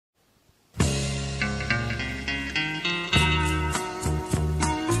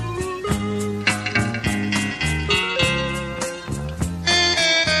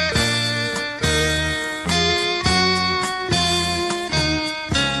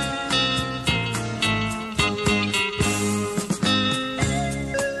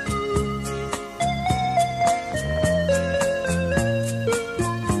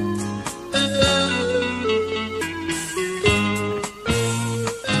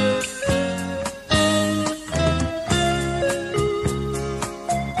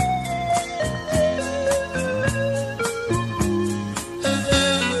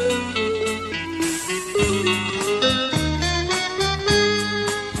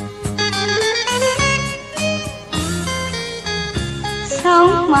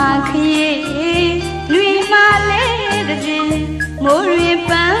မှာခရီးလွင်မာလဲတဲ့မိုးရွေ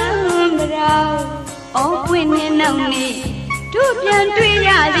ပန်းပရာအော်ပွင့်နေနောက်နေတို့ပြန်တွေ့ရ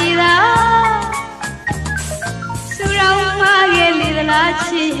သေးတာစူရောင်မှာရဲ့လေသလား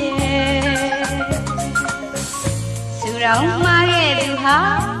ချစ်ရဲ့စူရောင်မှာရဲ့သူဟာ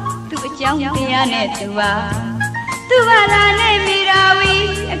သူ့အကြောင်းတရားနဲ့သူပါသူ့ဘာသာနဲ့မိရာဝီ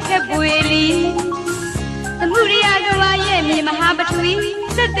အခက်ပွေလီသမုဒိယကဝရဲ့မြေမဟာပထဝီ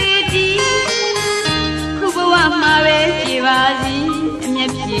စသေးတီခုဘဝမှာပဲကြည်ပါစီအမျက်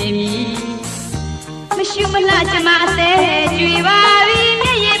ပြေမီမရှိမလားကျမအသေးကြွေပါပြီမျ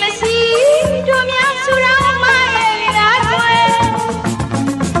က်ရည်မရှိတို့များဆူရောင်မှာရဲ့လားကွယ်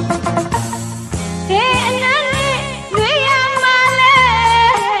ဟဲ့အနမ်းနဲ့လွေရမှာလဲ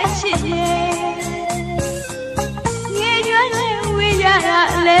ချစ်ရဲ့ငယ်ရွယ်နဲ့ဝေးရတာ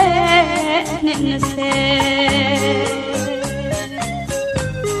လဲနှစ်20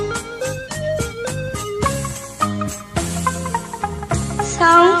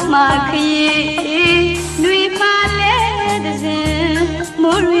ဆောင်းမှာခရီးလွေပါလဲတဲ့စင်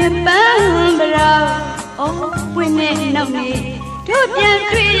မိုးရွေပန်းပရာအော်ပွင့်နေနောက်နေတို့ပြန်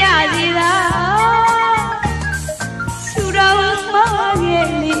တွေ့ရသေးတာဆူရောင်မှာရဲ့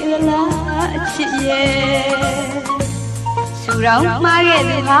လေလားအချစ်ရဲ့ဆူရောင်မှာရဲ့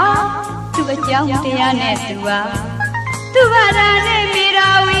လေဟာသူ့အကြောင်းတရားနဲ့သူပါသူ့ဘာသာနဲ့မိရာ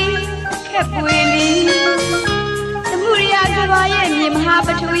ဝီခက်ပွေလီသမုဒိယကဘာရဲ့မြေမဟာပ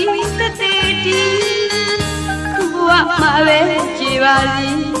ထဝီသသေးတီခုဘဝမှာပဲကြည်ပါစီ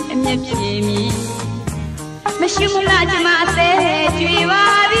အမျက်ပြေမီမရှိမလားကျမအသေးကြွေပါ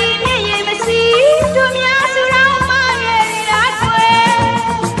ပြီမျက်ရည်မရှိတို့များဆူရောင်မှာရဲ့လားကွယ်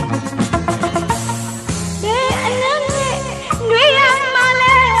ဘယ်အနမ်းနဲ့နှွေးရမှာ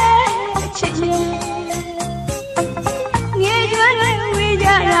လဲချစ်ရဲ့ငယ်ကျွမ်းနဲ့ဝေးကြ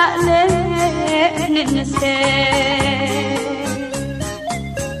တာလဲနှစ်20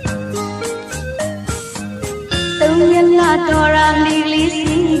ရလာတော်ရာလီလီ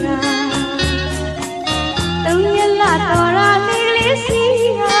စီရာရလာတော်ရာလီလီစီ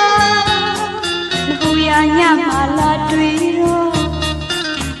ရာနှူရညမှာလာတွေ့တော့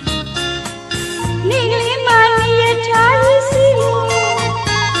နေကလေးမနေရထားရစီ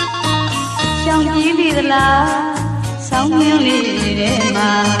ရှောင်းပြေးလေသလားဆောင်းမြင်းလေးထဲ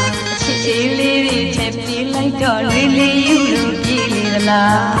မှာအချစ်အေးလေးတွေထည့်ပြေးလိုက်တော့လေးလေးယူလို့ပြေးလေသ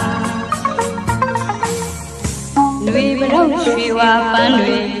လားလွေပတော့ရွှေဝါပန်း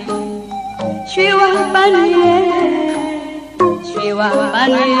တွေရွှေဝါပန်းတွေရွှေဝါပ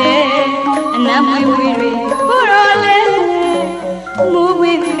န်းတွေအနမ်းမွေဝေတွေဘိုးတော်လဲမိုးဝ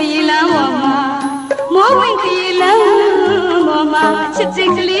င်ခရီးလမ်းပေါ်မှာမိုးဝင်ခရီးလမ်းပေါ်မှာချစ်စိ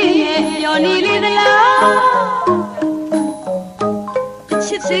တ်ကလေးနဲ့ပျော်နေလေသလားချ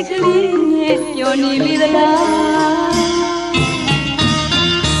စ်စိတ်ကလေးနဲ့ပျော်နေလေသလား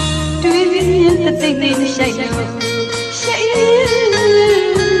တွေ့ပြီးတသိမ့်နေရှိုက်လို့ရှိုက်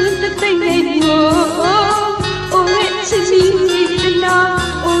တသိမ့်နေလို့အိုးချစ်စီတနာ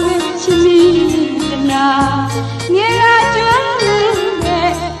အိုးချစ်စီတနာငယ်ကကျွမ်း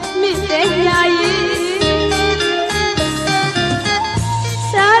နဲ့မိတဲ့ညာရီ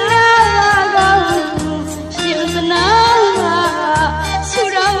စာနာကောရှင်စနာဆူ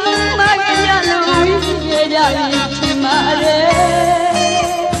ရောင်မကရလို့ရကြပြီချင်မာရဲ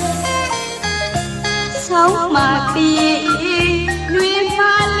ဆောင်းမှာခရီးလွင်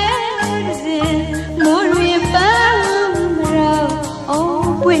ပါလဲစဉ်မိုးရွေပန်းမရော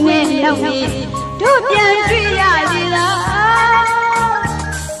အော်ပွင့်နေနောက်နေတို့ပြန်တွေ့ရသေးလား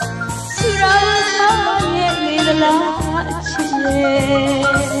ဆူရောင်ရဲ့လေလားအချစ်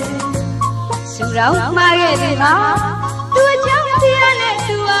ရဲ့ဆူရောင်မှာရဲ့ဒီဟာသူ့အကြောင်းတရားနဲ့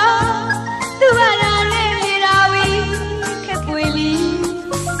သူဟာသူ့ဘာသာနဲ့မိရာဝီခက်ပွေလီ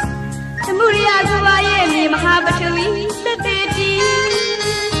သမုဒိယကဘာရဲ့မြေမဟာပထဝီသသေးတီ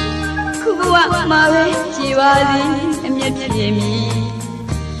ခုဘဝမှာပဲကြည်ပါစီအမျက်ပြေမီ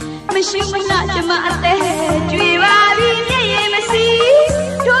မရှိမလားကျမအသေးကြွေပါပြီမျက်ရည်မရှိ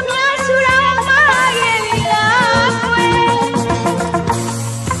တို့များဆူရောင်မှာရဲ့လားကွယ်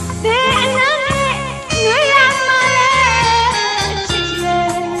ဘယ်အနမ်းနဲ့နှွေးရမှာလဲချစ်ရဲ့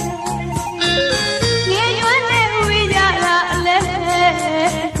ငယ်ရွယ်နဲ့ဝေးကြတာလဲ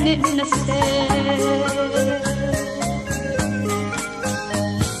နှစ်20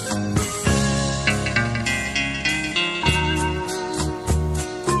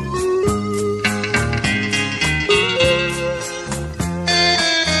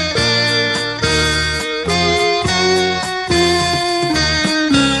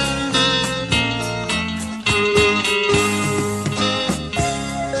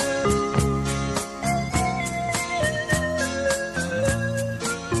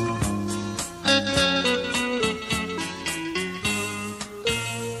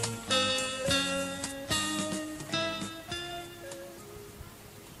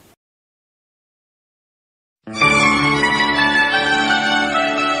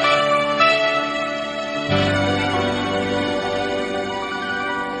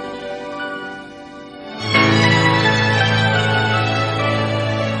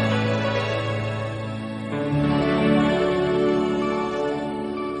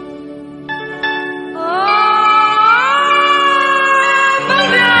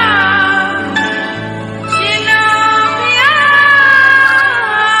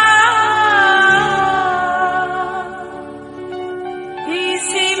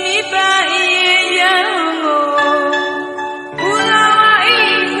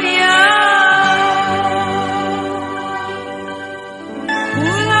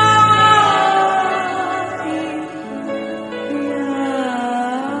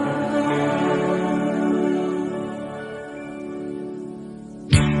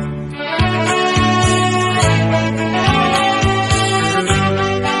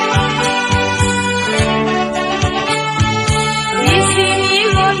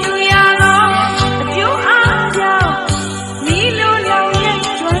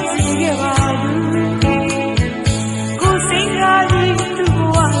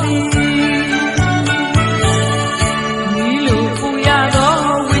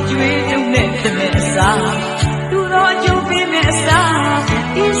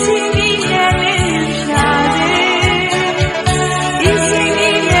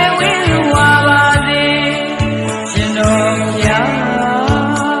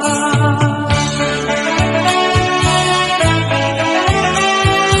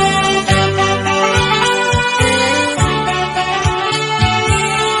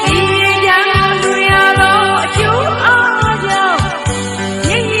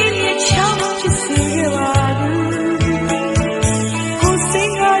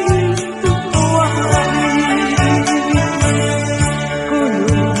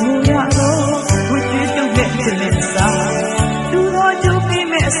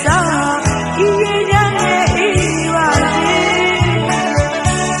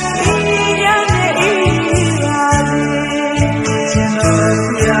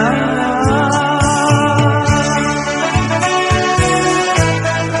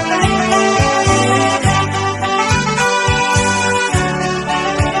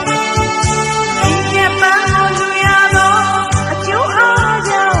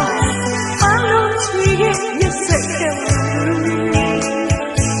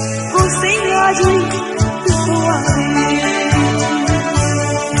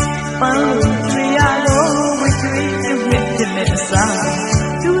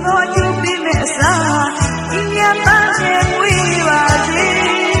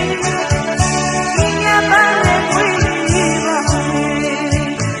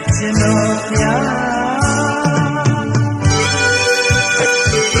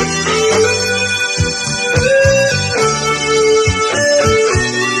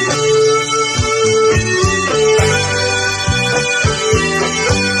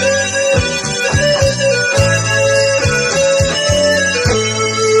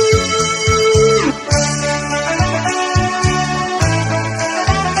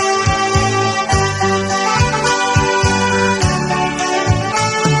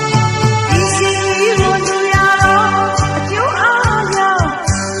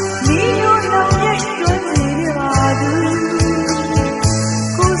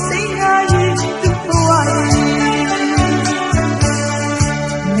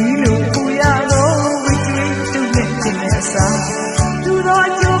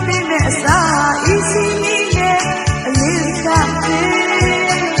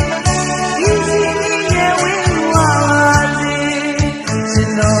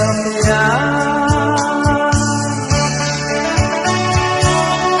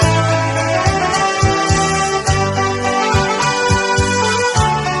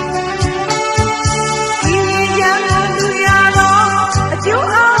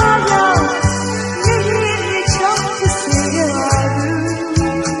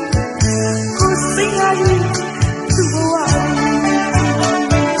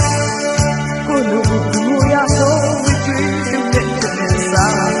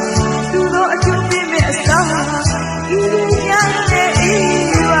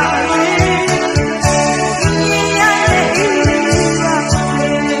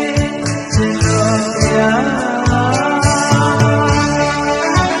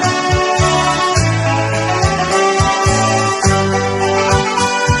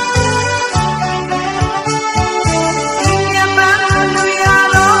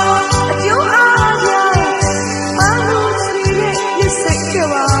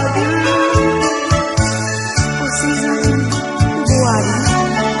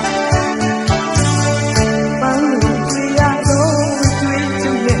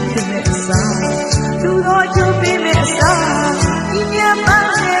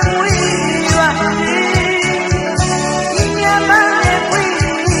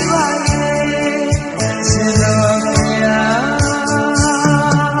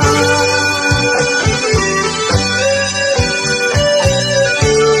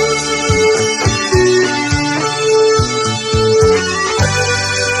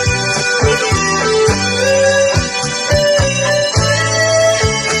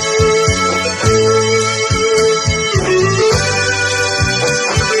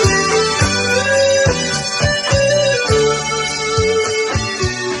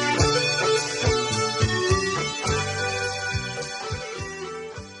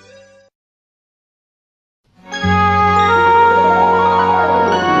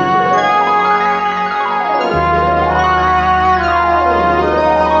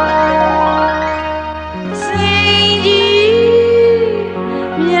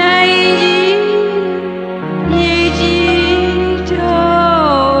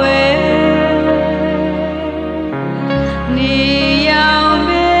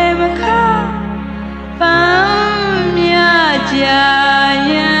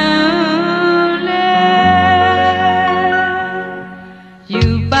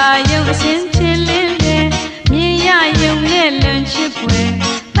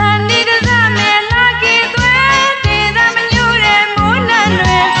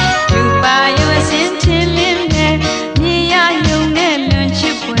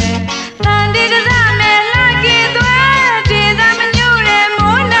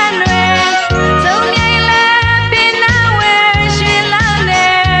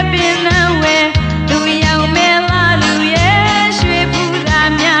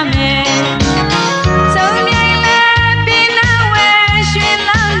 ရွှေ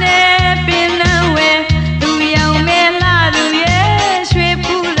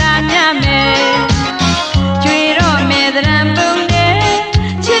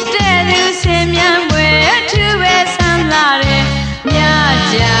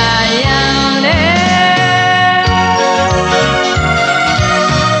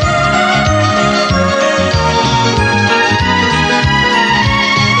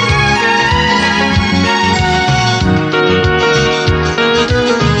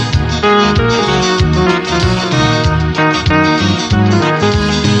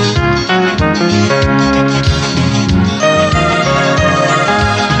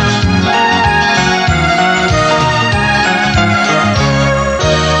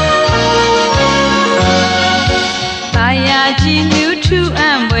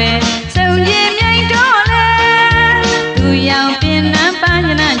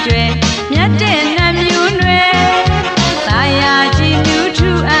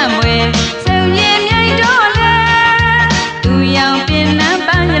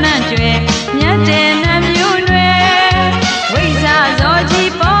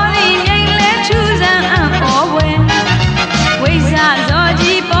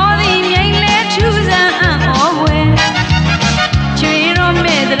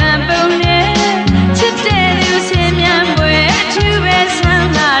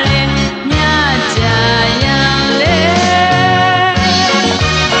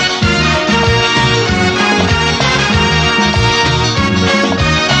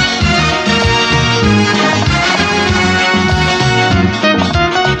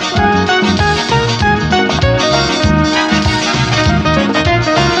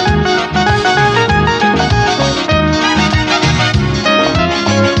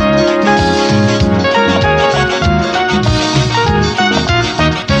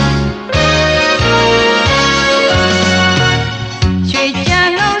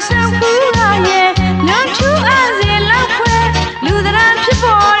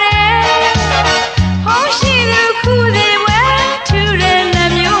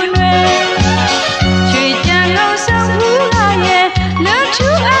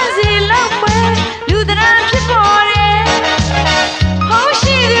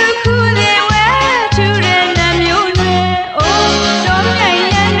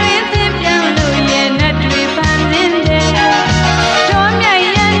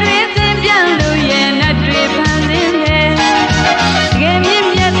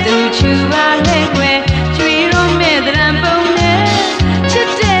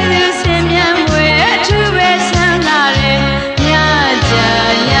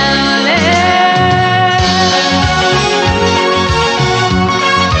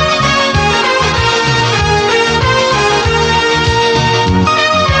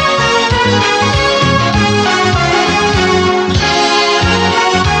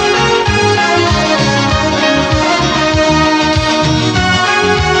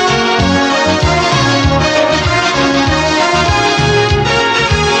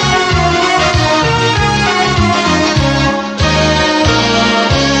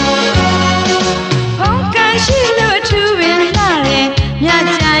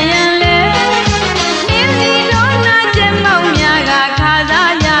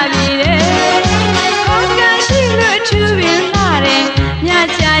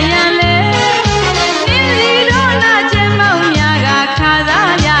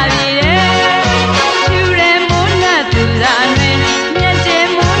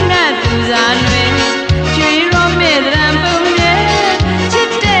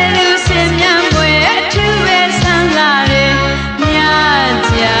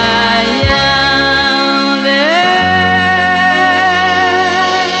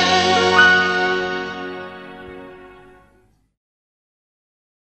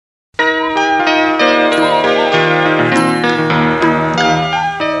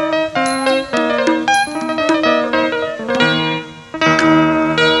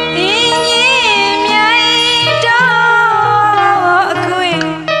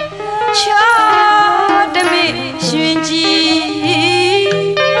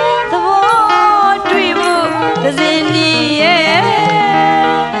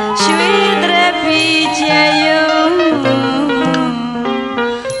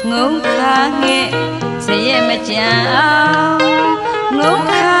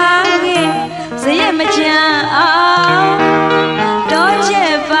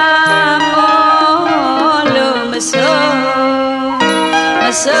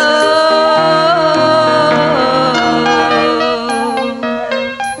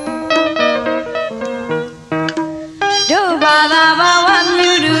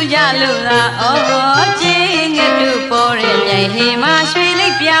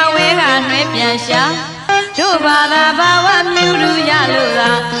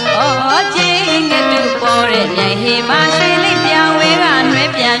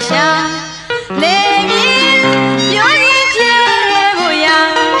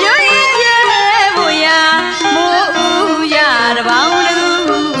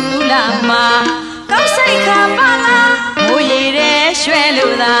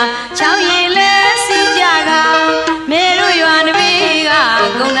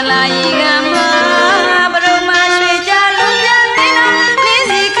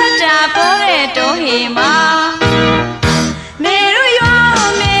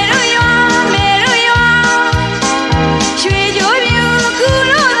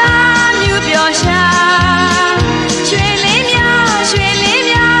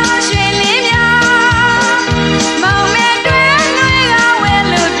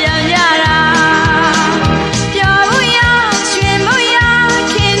ပြ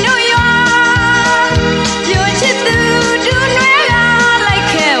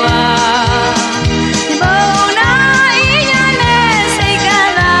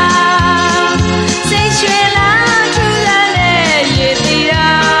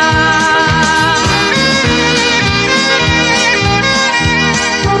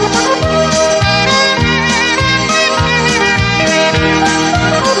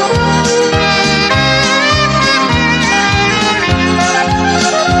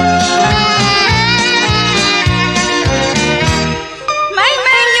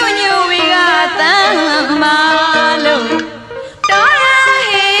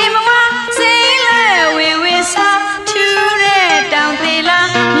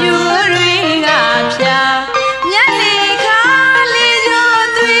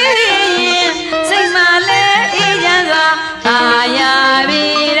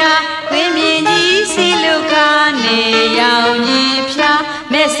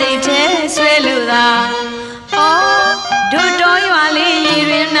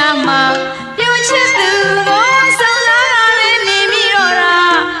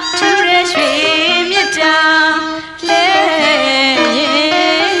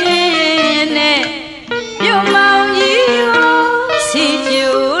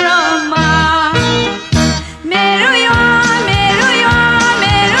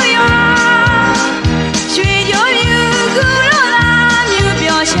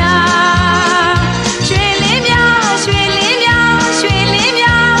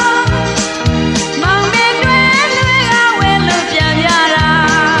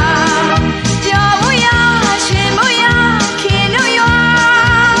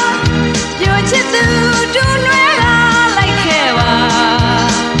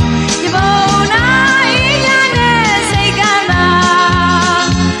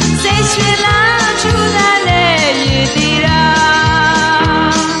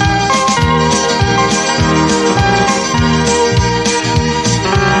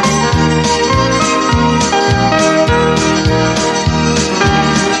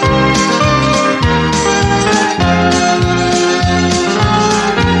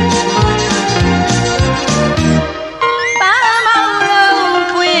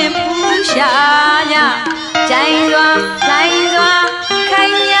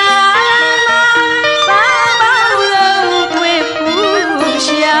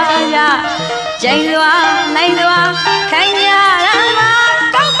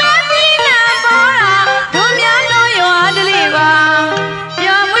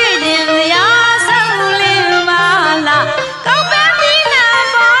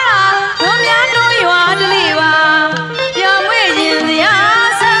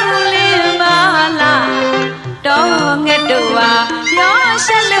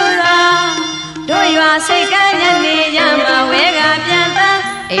စိတ်ကညနေရမှာဝဲကပြန်တန်း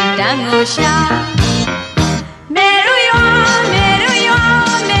အိမ်တန်းကိုရှာမေရူယောမေရူယော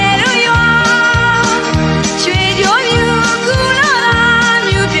မေရူယောရွှေကြိုးမြူကူလာ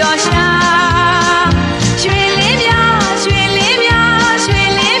မြူပြောရှာရွှေလေးမြရွှေလေးမြရွှေ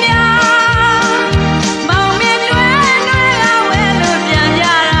လေးမြမောင်မြတွဲတွဲကဝဲလို့ပြန်ရ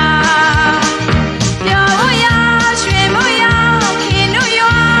တာပြောဖို့ရရွှေမို့ရခင်တို့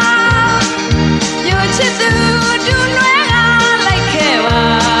ယောယူချစ်သူတူနွဲကလိုက်ခဲ့ပါ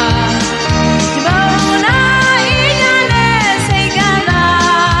ဒီဘောင်နာအေးရနဲ့စိတ်ကသာ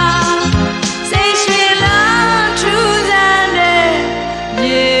စိတ်ရွှေလာထူးစမ်းတဲ့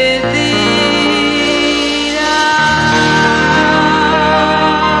ရေသေးတာ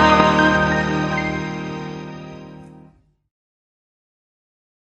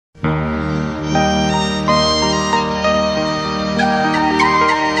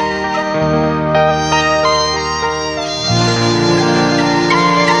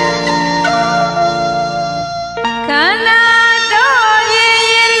ခန္ဓာတော်ရင်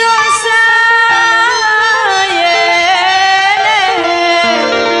ရင်ကိုစားရဲ့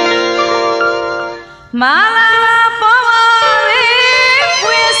မာလာပေါ်ပေါ်လေး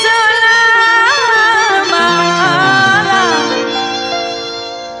ဖွေဆိုလာမာလာ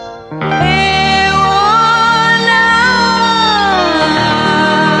အေဝနာ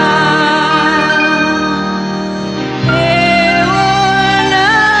အေဝနာ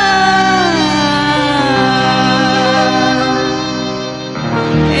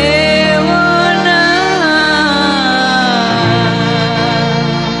အေဝနာ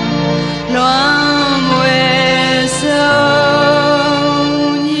လွမ်းမွေ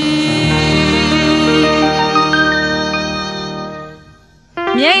ဆုံးကြီး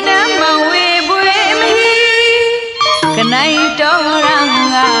မြိန်နှမ်းမဝေပွေမီကနိုင်တော်ရံ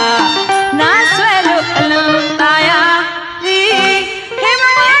ကနားဆွဲလို့အလွန်သာယာသည်ဟိမ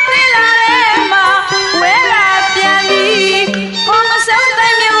ဝဲပြေးလာတဲ့မှာဝဲလာပြန်သည်ဟောမဆုံးတို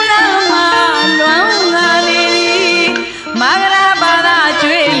င်းမြုံနာမှာလွမ်းလာလေသည်မဂရဘာသာ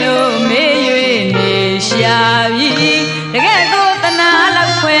ကျွေးလို့မေး၍နေရှာပြီတကယ်ကိုတနာလော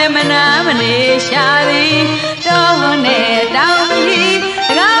က်ခွဲမနာမနေရှာသည်တော်နဲ့တောင်းသည်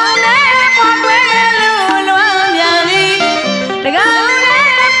တကောင်နဲ့ဖွားခွဲလို့လွမ်းပြန်သည်တကောင်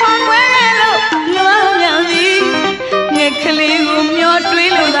နဲ့ဖွားခွဲလို့လွမ်းပြန်သည်ငှက်ကလေးကိုမျော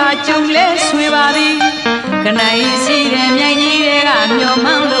တွေးလို့သာကြုံလဲဆွေပါသည်ခဏကြီးစီတဲ့မြိုင်ကြီးတွေကမျော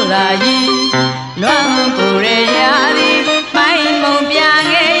မှန်းလို့သာကြီးလွမ်းပူရရာသည်မိုင်းမုံပြ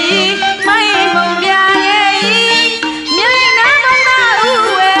ငယ်ကြီးမိုင်းမုံပြငယ်ကြီးမြိုင်နာမသာဥ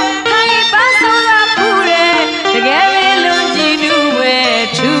ဝဲထိုင်ပါဆုံးသာဖူးတဲ့တကယ်လေးလွန်ကြည့်နူးဝဲ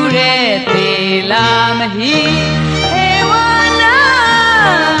ထူးတဲ့သေးလာမဟီအေဝနာ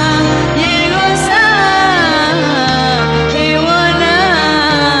ရေကိုစားအေဝနာ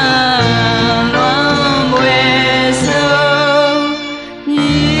လွမ်းမွေဆုံး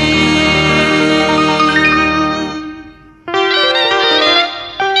ကြီး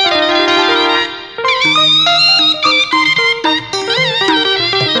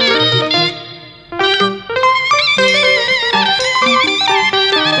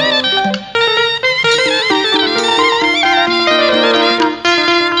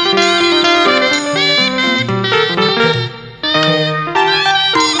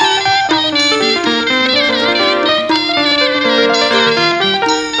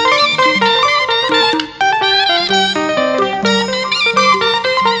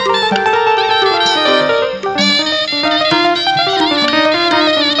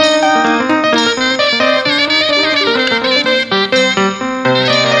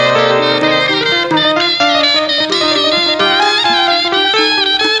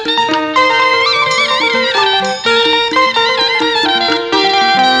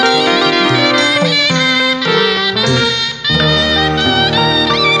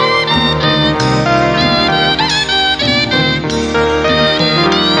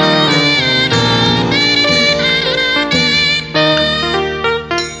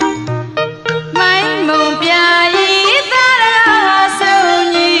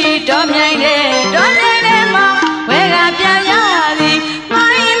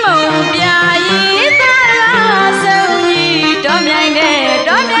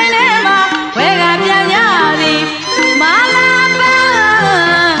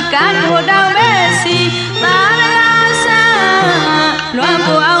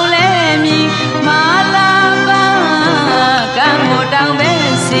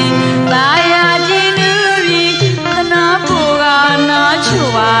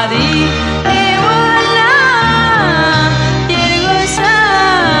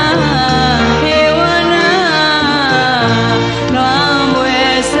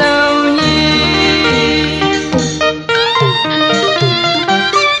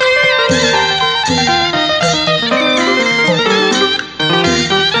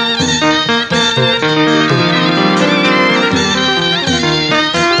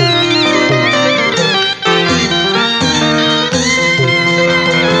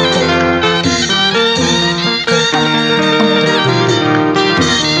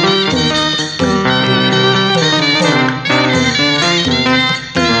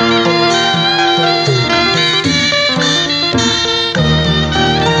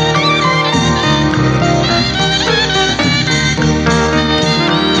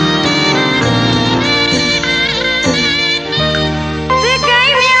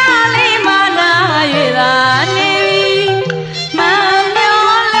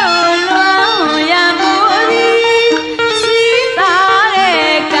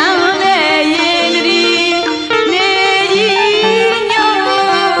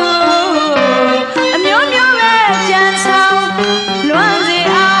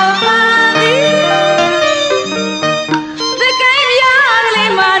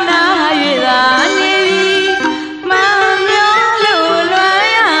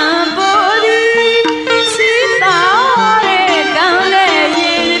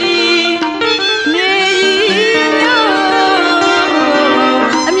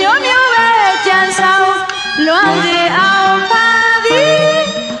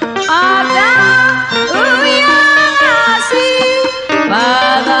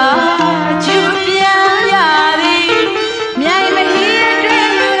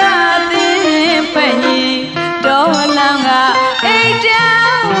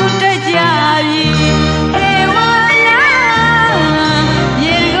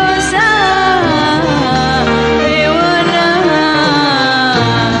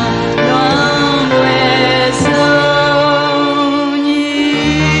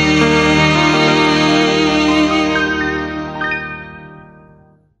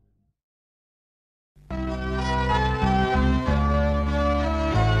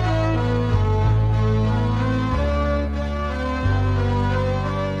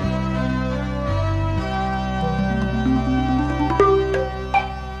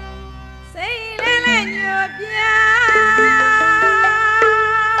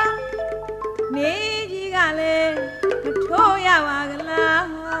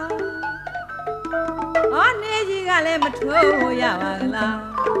မထိုးရပါလား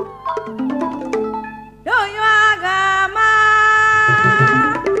တို့ရွာကမှာ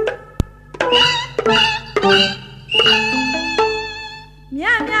မြ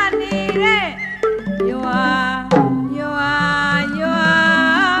တ်မြတ်နေတဲ့ရွာ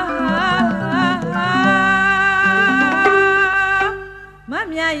မ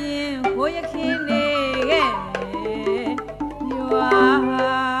မြတ်ရင်ဘိုးရခင်နေခဲ့ရွာ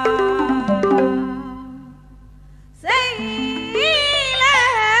စိတ်လဲ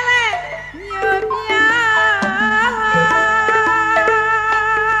မြို့ပြ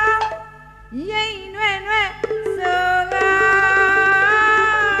ရိတ်နွဲ့ဆိုက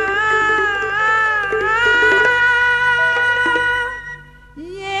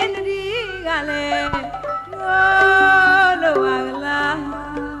ရင်ဒီကလည်းတို့လိုပါကလား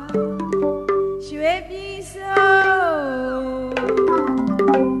ရွှေပြည်စိုး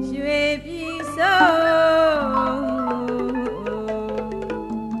ရွှေပြည်စိုး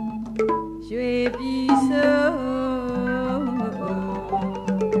ရွှေပြည်စိုး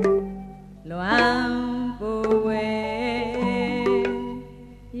လွမ်းပူဝဲ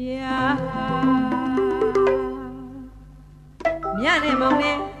ရာမြတ်နဲ့မောင်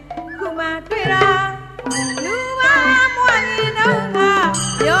နဲ့ခုမှတွေ့တာလူပါမွေးတော့က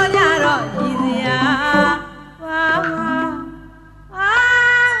ပြောကြတော့ရည်စရာဝါ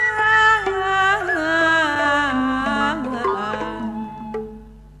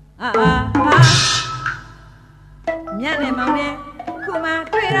မြတ်နဲ့မောင်နဲ့ခုမှ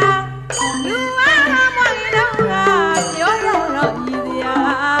တွေ့တာလူပါမွေးတော့ကပြောကြတော့ရည်စရာ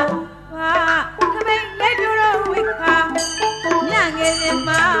ဝါသမိတ်လက်တို့ဝိခါမြတ်ငယ်ရင်မ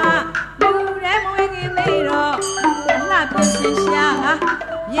လူရဲမွေးခင်လေးတော့လှပြင်းရှာ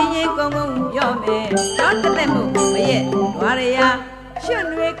ရင်ရင်ကုန်းကုန်းပြောမယ်တော့တက်တက်မှုမရဲ့ဓွာရရရွှွ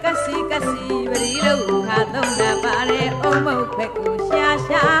တွေကစီပရီလို့ခါသုံးတာပါတဲ့အုံမုတ်ဖက်ကိုရှာ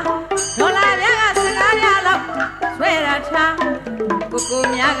ဒေါ်လာပြားကစကားပြားလောက်ဆွဲတာထားကို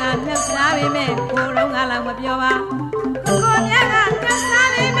များကမြတ်စားပေမဲ့ကိုတော့ငါလောက်မပြောပါကိုများကမြတ်စား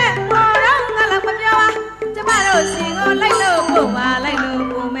ပေမဲ့ကိုတော့ငါလောက်မပြောပါကျမတို့စီကိုလိုက်လို့ပို့ပါလိုက်လို့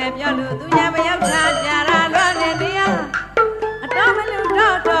ပို့မယ်ပြောလို့သူရမရောက်တာကြတာလွန်နေတရားအတော်မလို့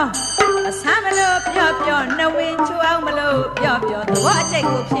တော့အဆမ်းမလို့ပြောနှဝင်းချူအောင်မလို့ပြောသဘောအကျိတ်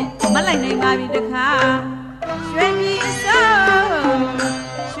ကိုဖြင့်မလိုက်နိုင်ပါပြီတခါရွှေပြည်စိုး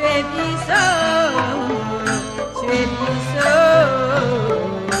ရွှေပြည်စိုးရွှေပြည်စိုး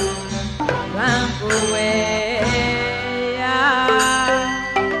ဝမ်းပူဝဲရာ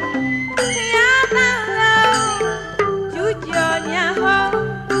တရားနာလို့ကျူးကျော်ညာဟော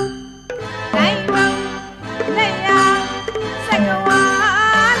တိုင်းဘုံလက်ရစက္ကဝါ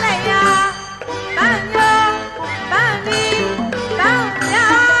လက်ရပန်းညောပန်းမီတောင်းရ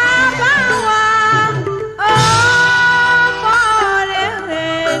ပါဝါအိုးပေါ်တဲ့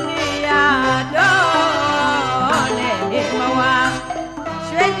နေရာတော့နဲ့မဝါ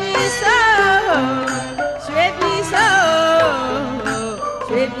ရွှေပြည်စိုးရွှေပြည်စိုး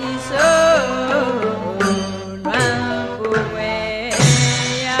ရွှေပြည်စိုးလွမ်းပူဝဲ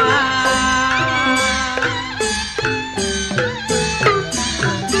ရာ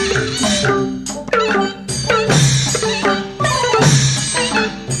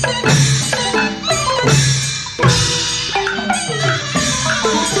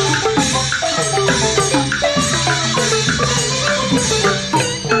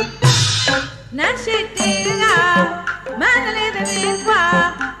နတ်ရှိတေကမန္တလေးသမီးခွာ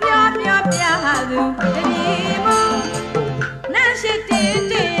ပြောပြသူတပြေမူနတ်ရှိတေ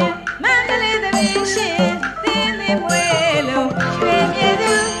မန္တလေးသမီးရှင်သင်းလေးမွေလို့ရွှေမြေ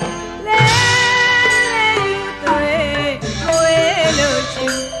သူလဲယူသွေးမွေလို့ချူ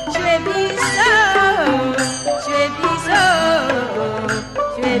ရွှေပြည်စိုးရွှေပြည်စိုး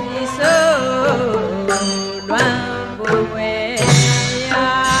ရွှေပြည်စိုးလွမ်းပူဝဲရာ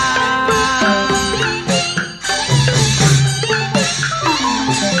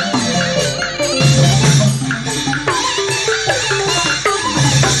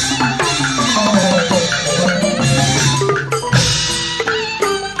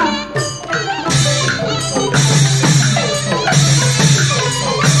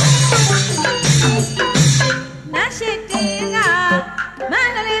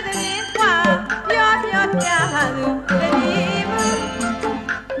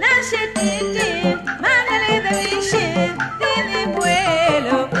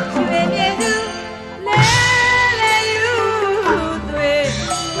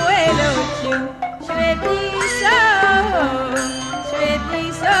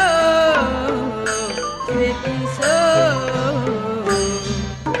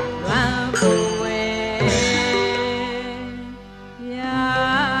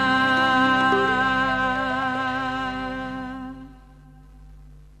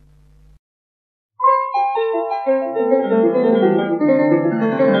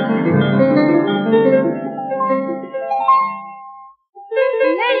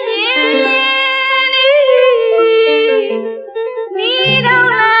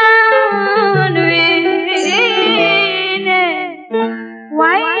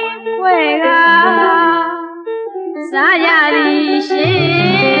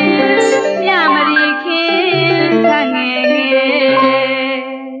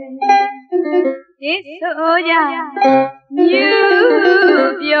soya you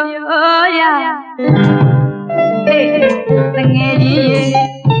pioya tangeri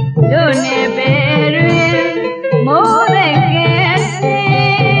done berwe mo de kese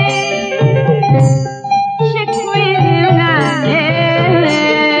shikwe na ne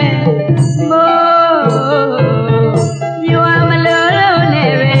mo yo amalo ne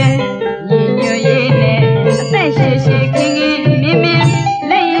be nyo ye ne atai shi shi king mi mi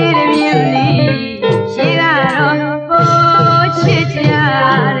le ye de mi ni shi ga ro chit ya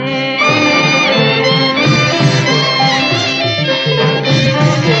re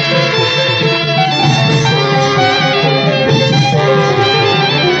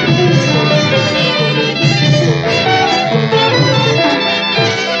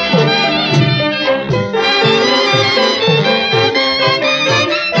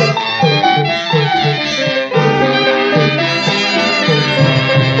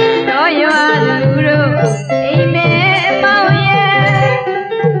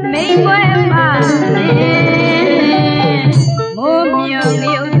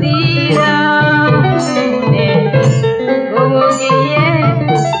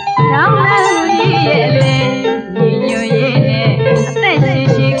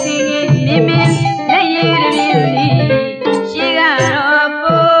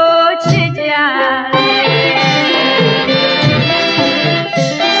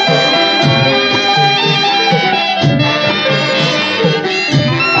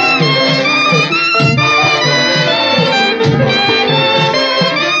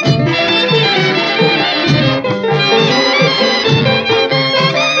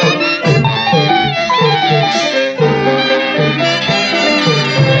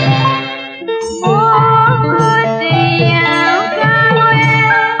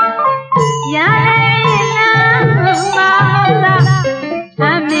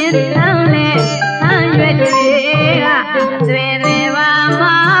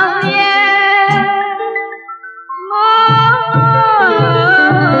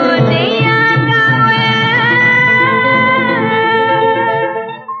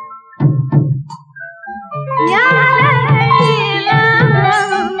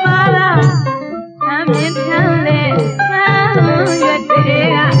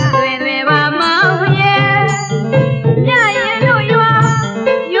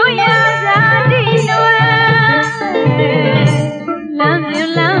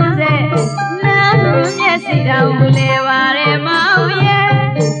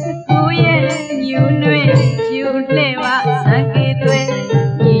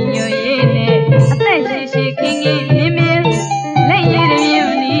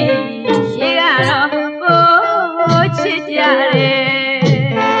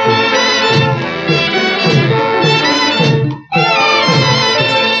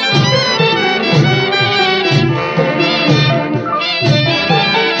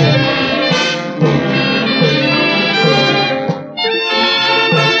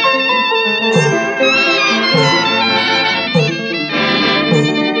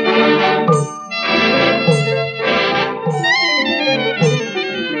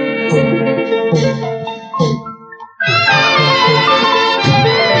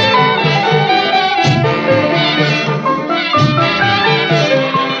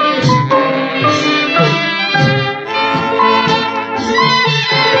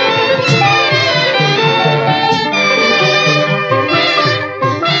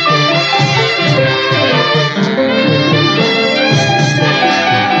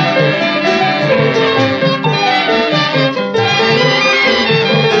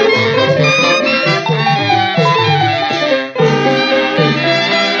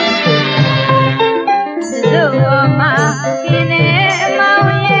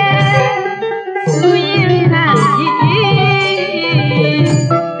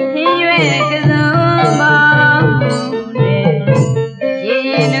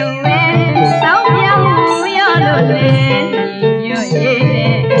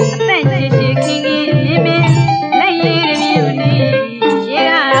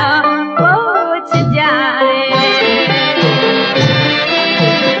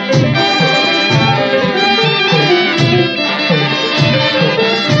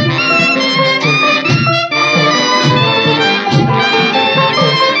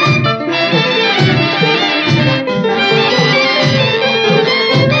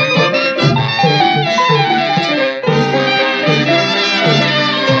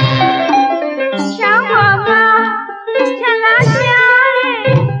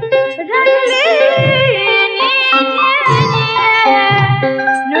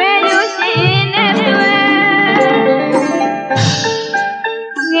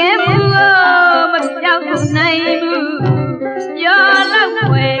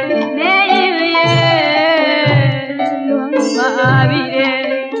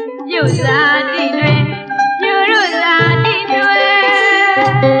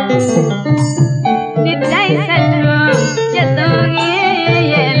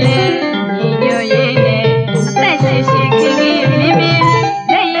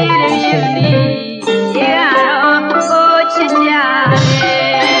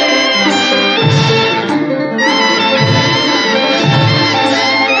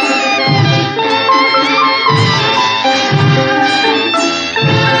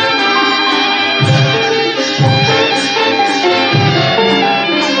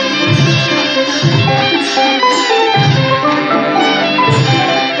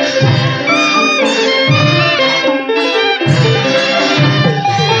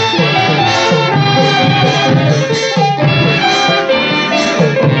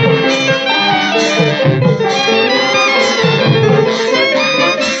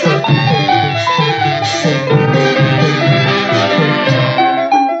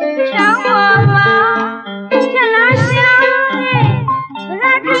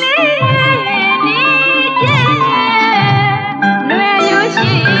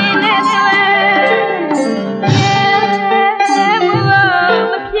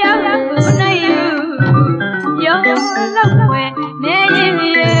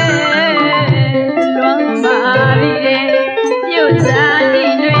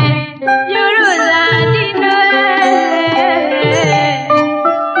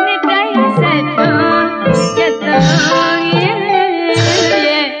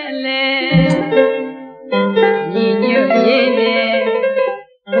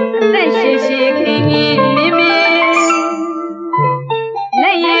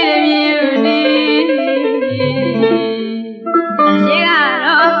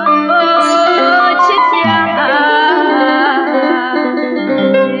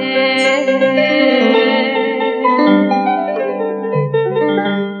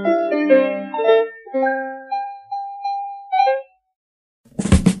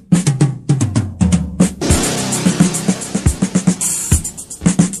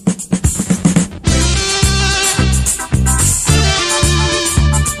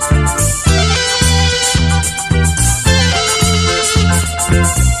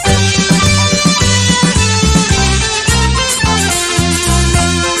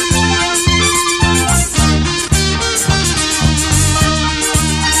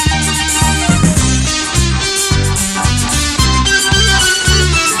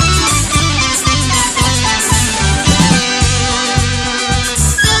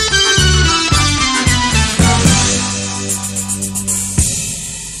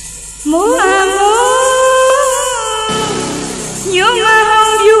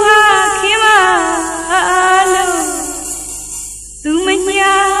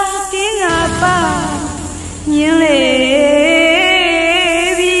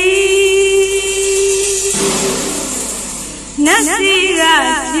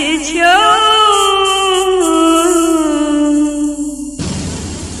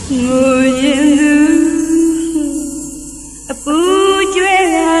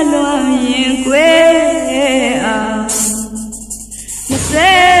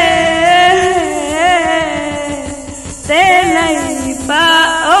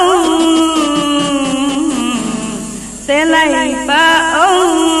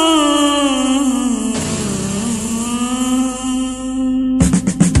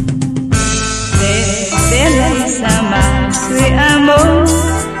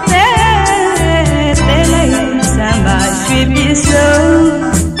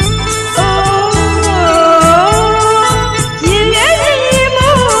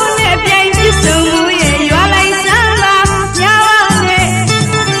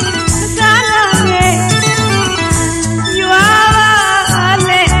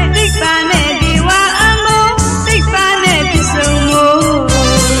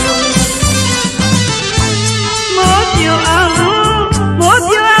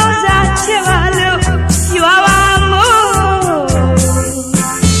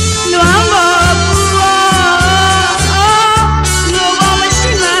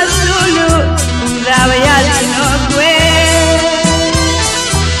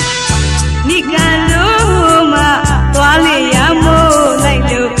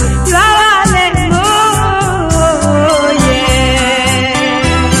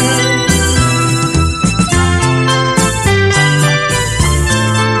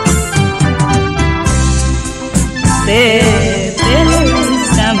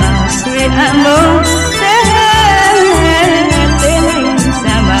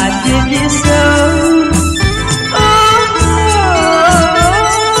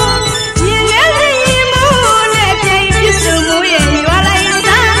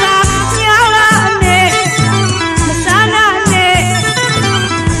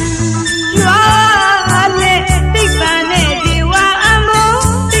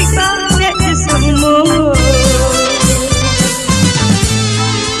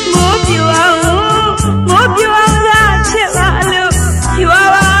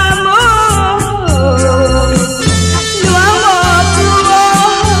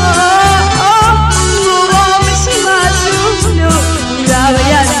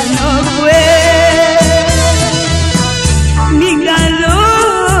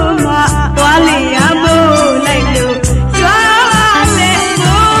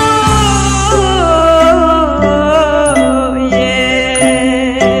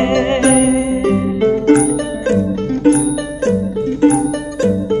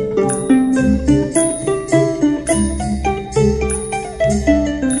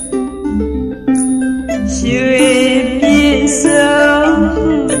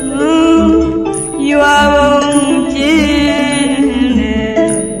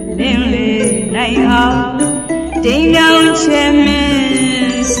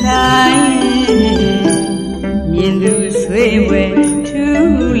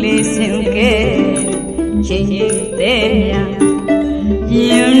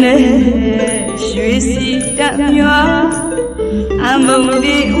နဲ့ရွှေစီတက်မြွာအမုံ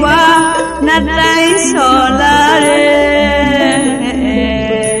ဒီဝါနတ်တိုင်းဆော်လာတယ်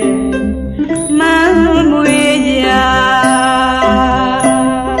မမွေကြ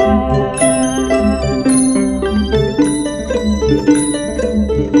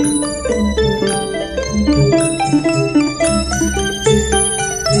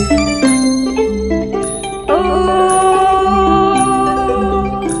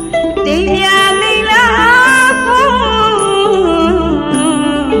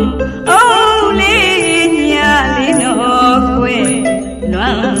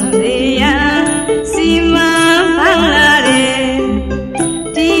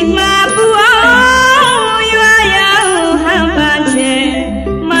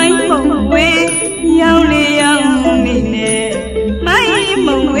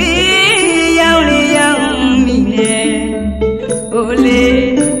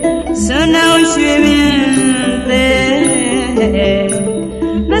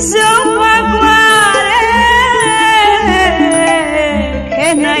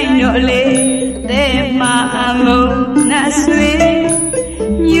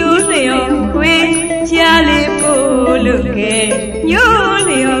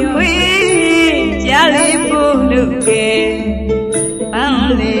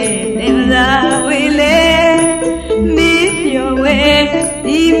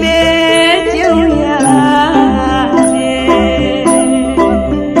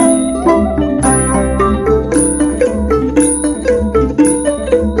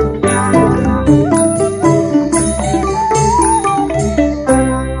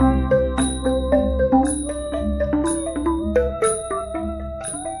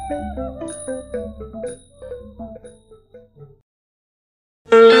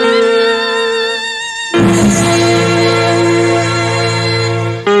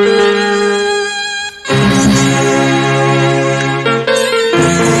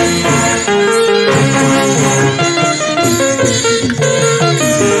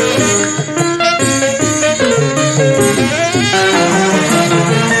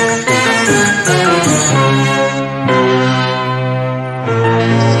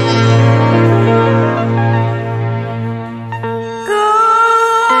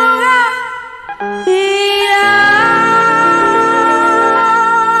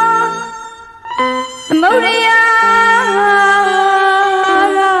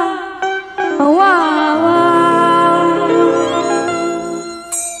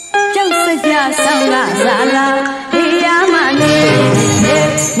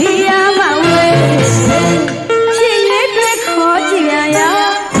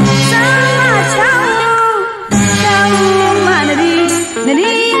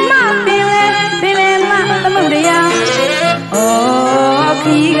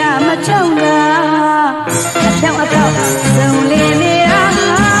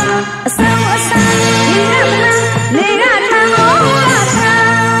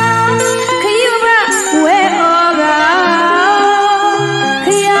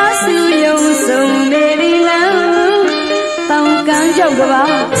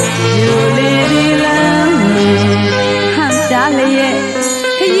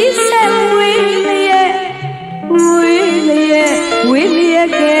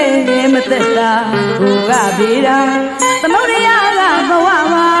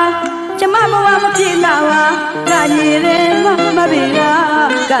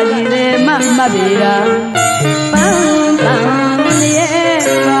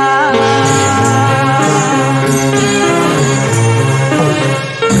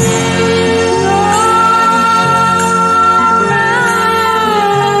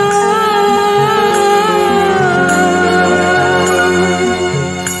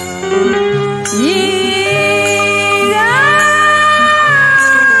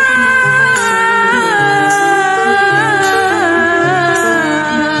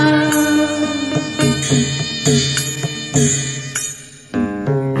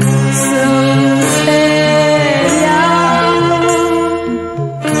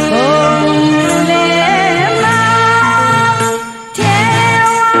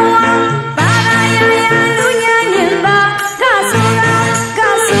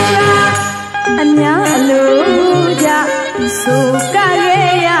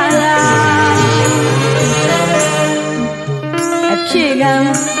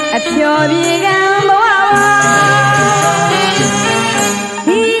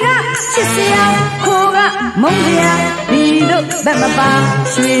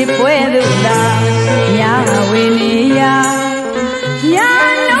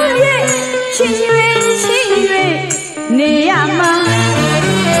နေရမှာ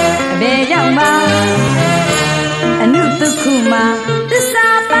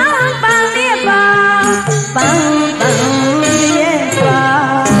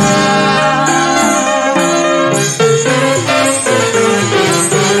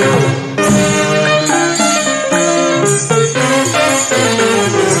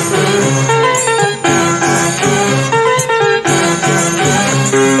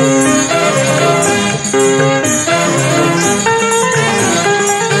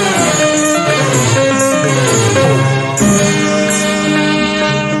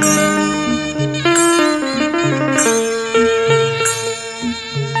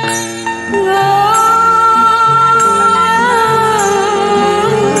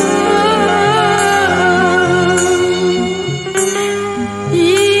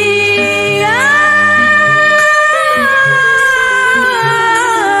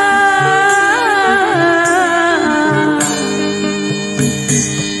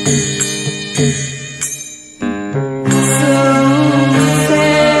Hey!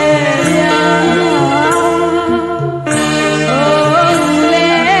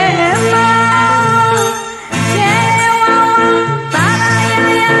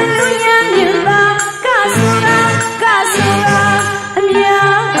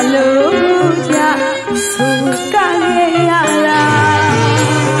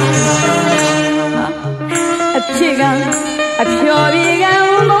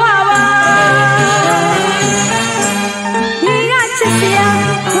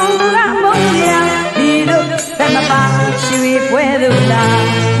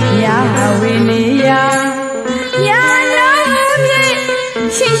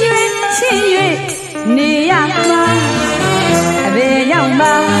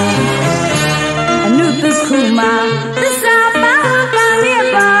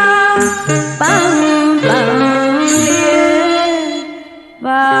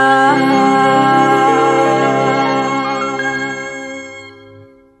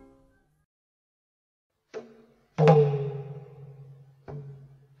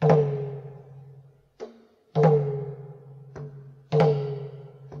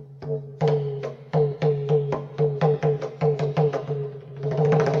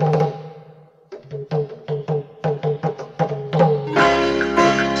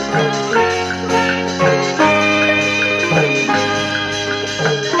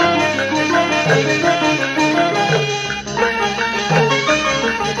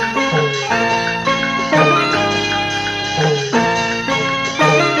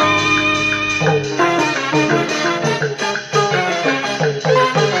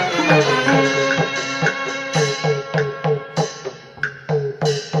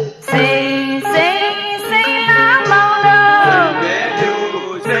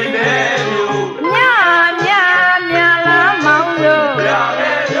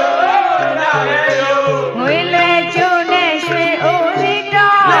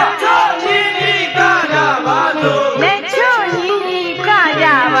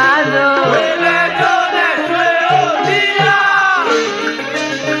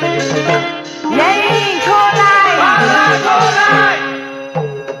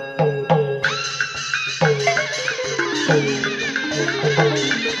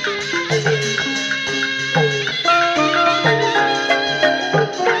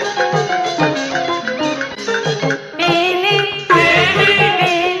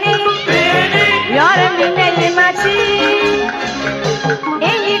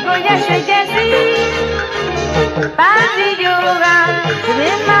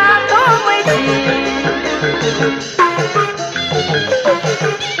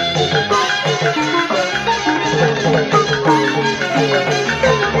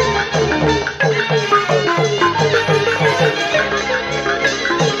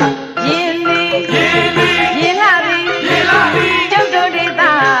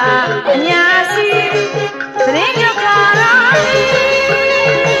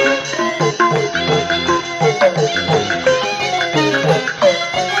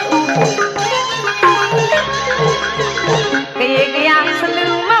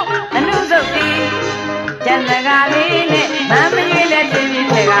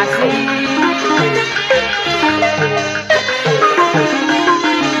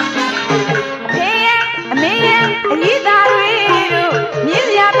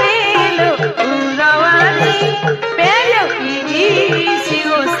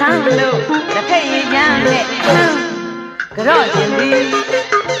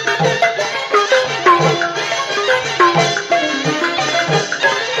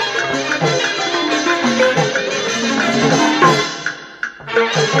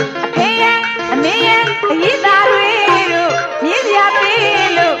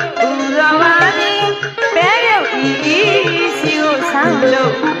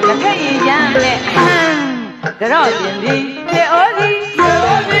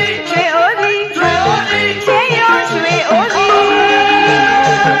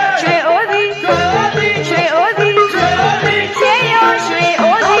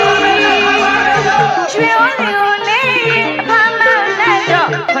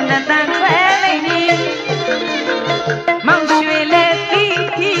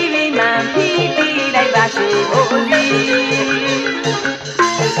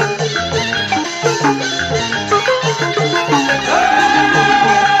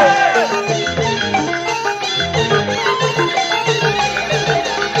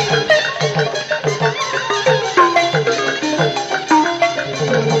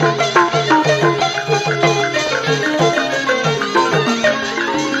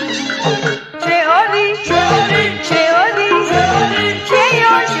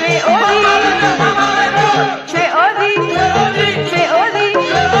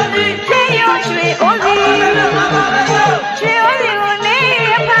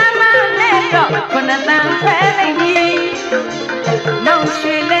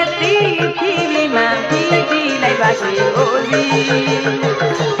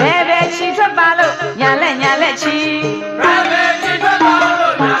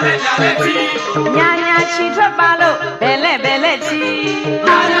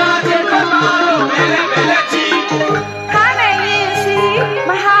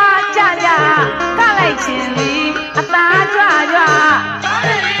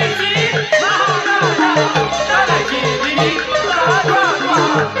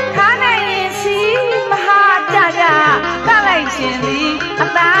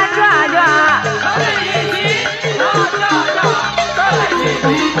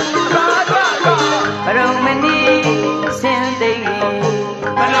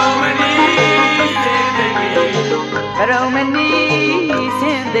 Romani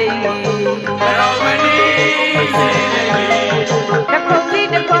Sindhi Romani Sindhi The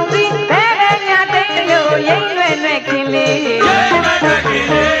concrete Bega Tayo Yang Kili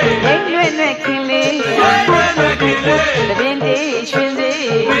Yang Kili The vintage Shinzi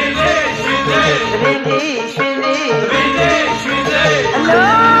The vintage Shinzi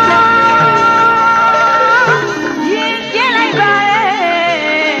Hello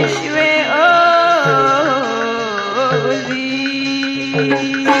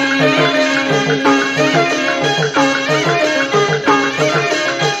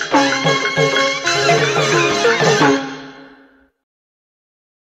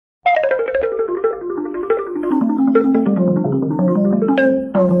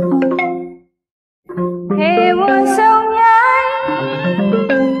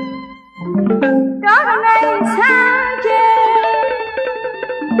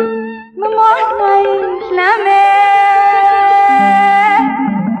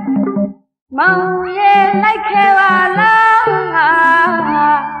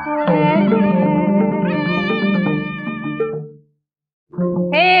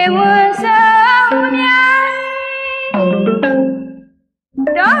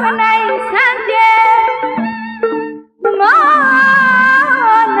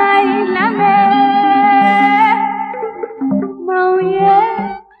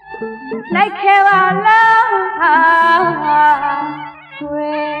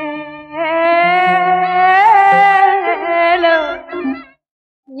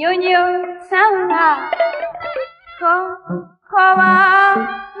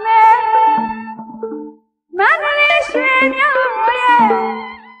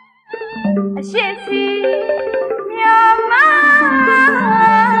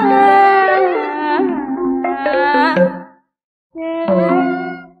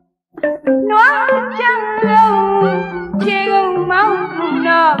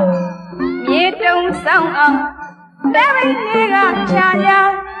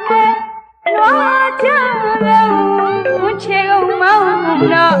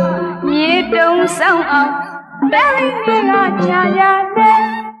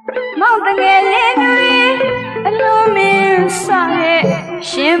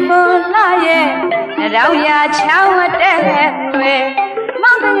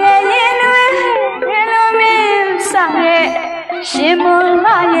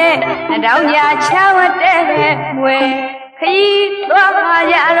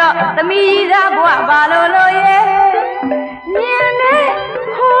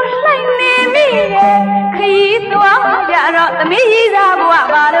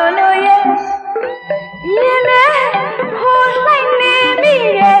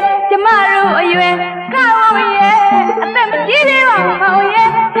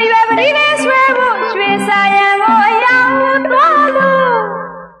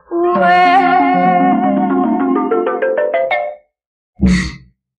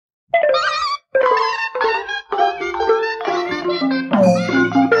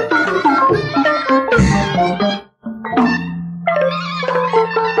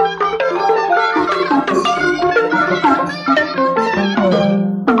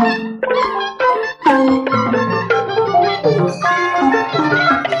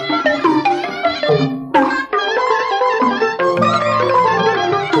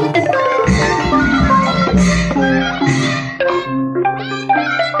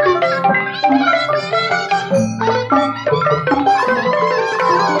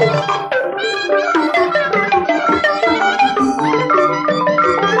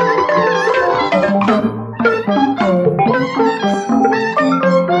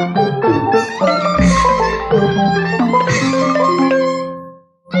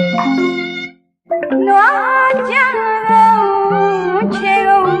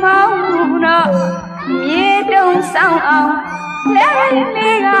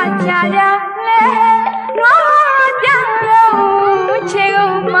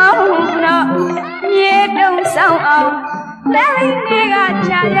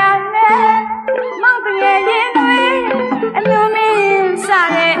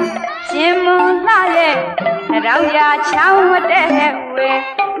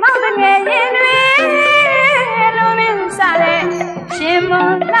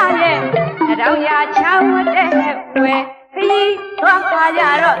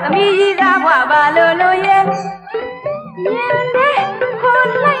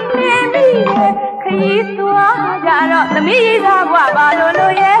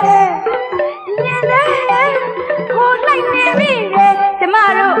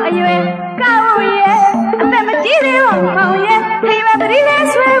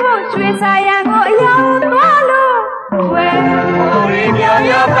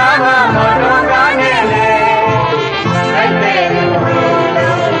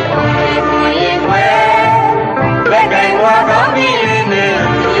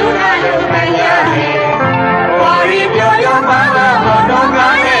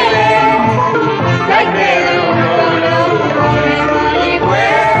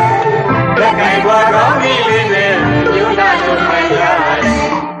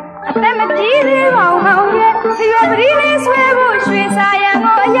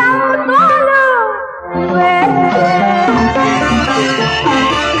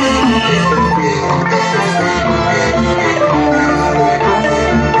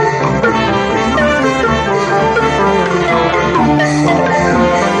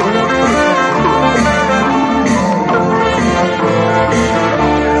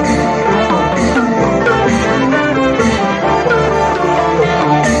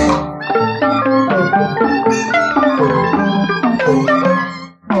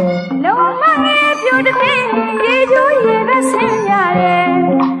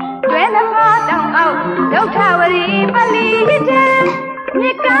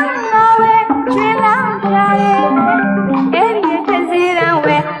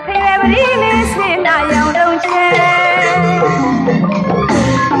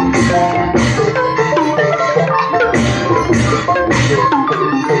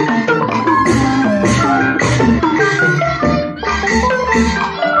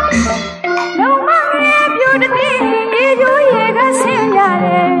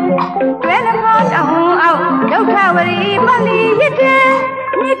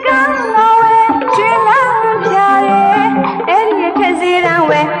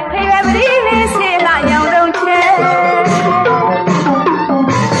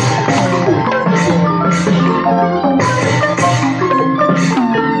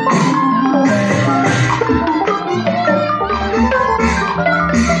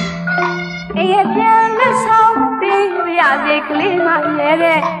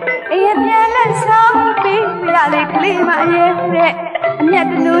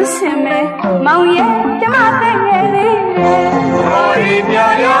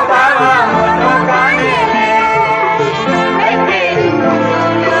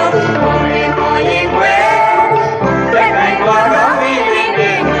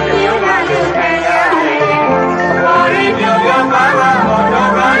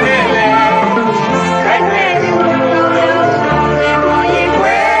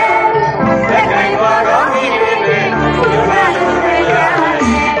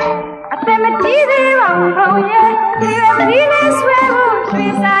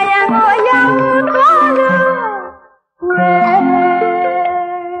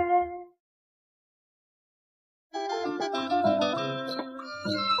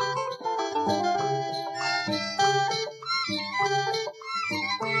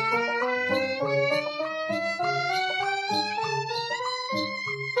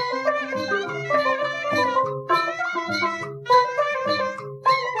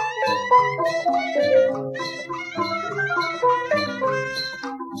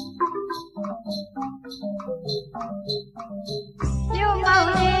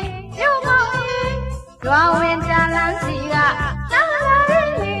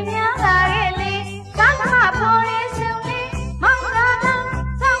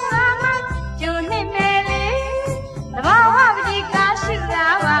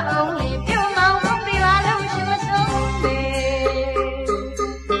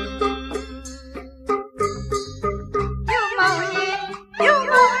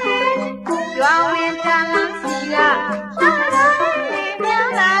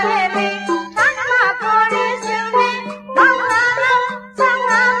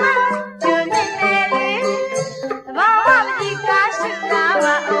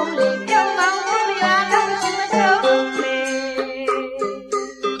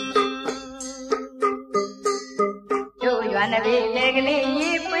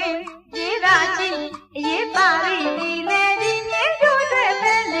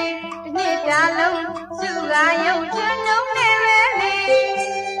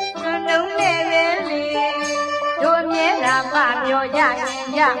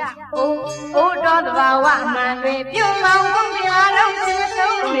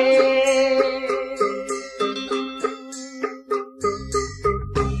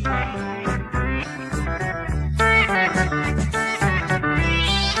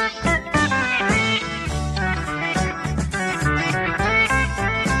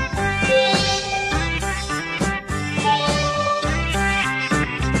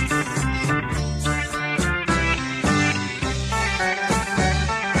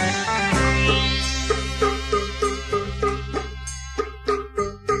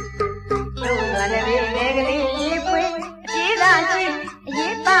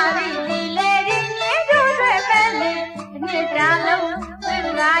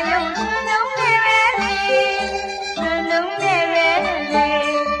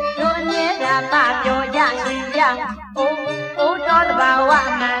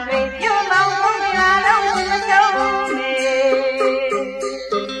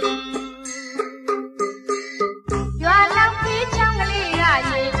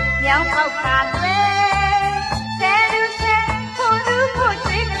 ။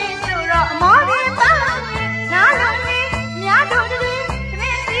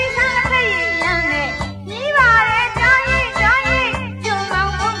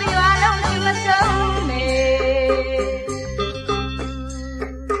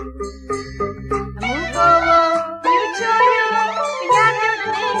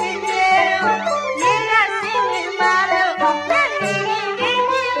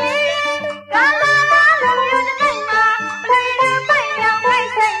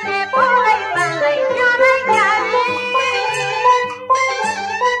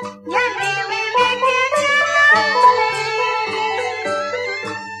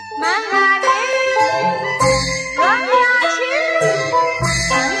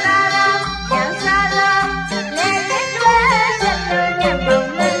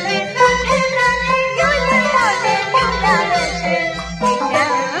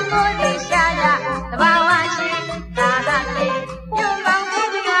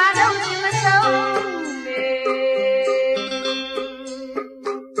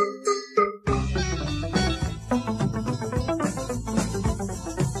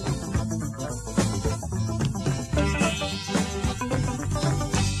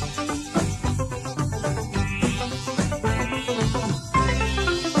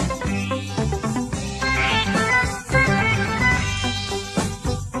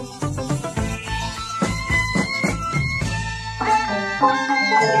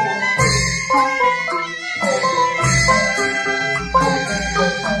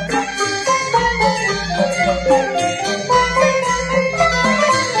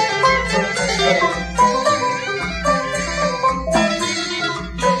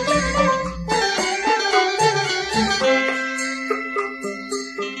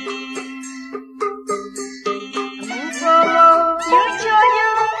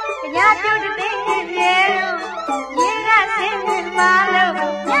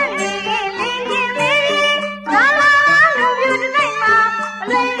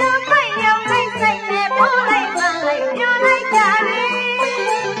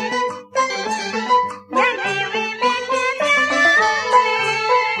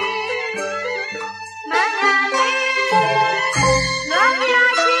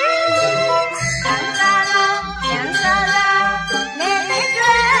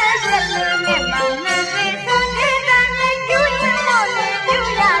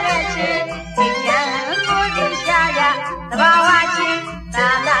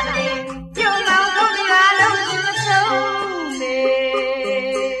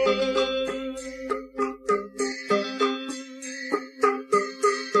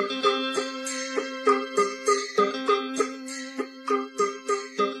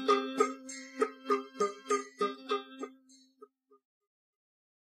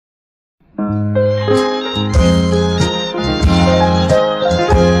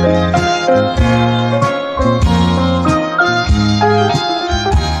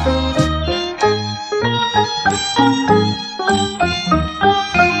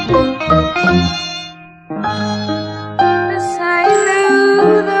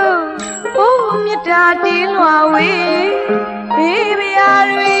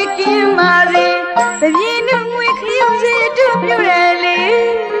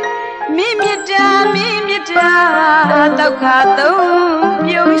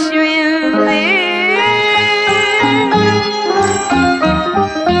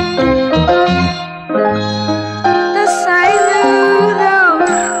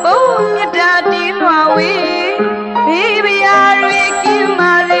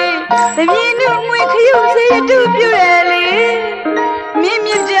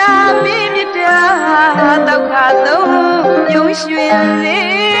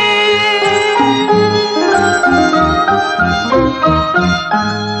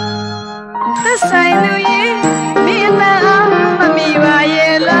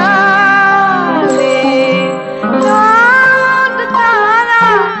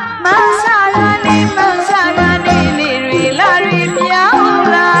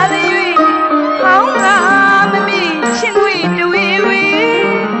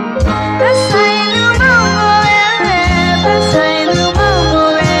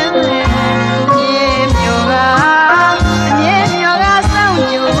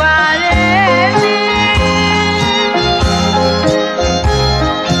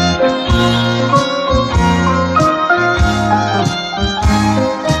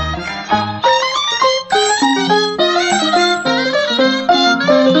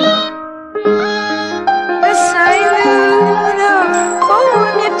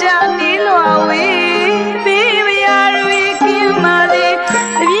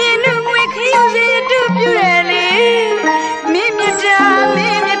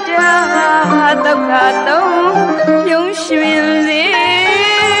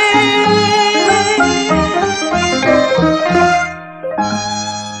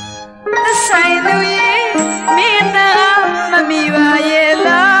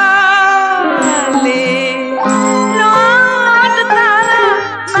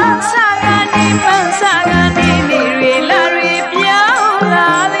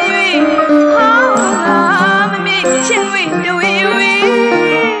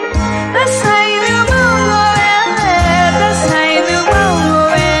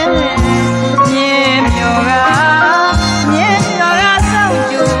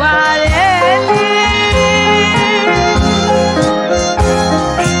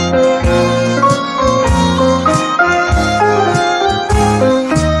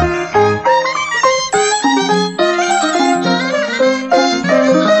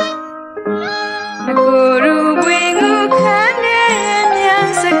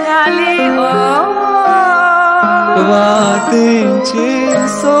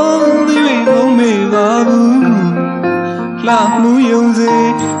 ဆုံးသွေးမုံမေပါဘူးလှမှုယုံစေ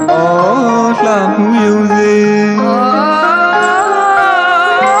လှမှုယုံစေ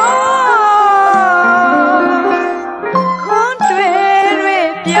ခွန်တွေ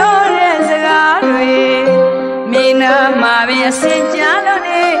ပြောတဲ့စကားတွေမင်းနာမှာပဲအစင်ကြလို့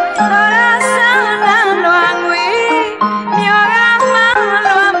နေတော်ရဆန်းလန်းလွာငွေမြော်ကမှ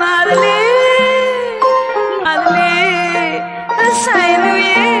လွာမာတလေဆိုင်လူ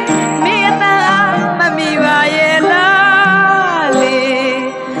ရဲ့မိသားမမီပါရဲ့လားလေ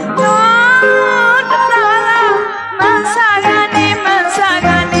တော့တလားမဆာက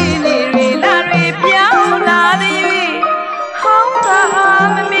နေလေရီလာရီပြောင်းလာသည်ဟောင်းတာ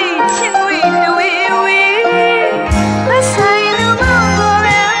မမီချစ်ဝေးတွေ့ဝေးသက်ဆိုင်လူမကို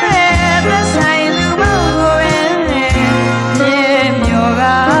ပဲသက်ဆိုင်လူမကိုပဲမြေမြော်က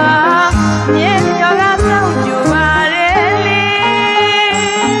စောင့်ကြပါ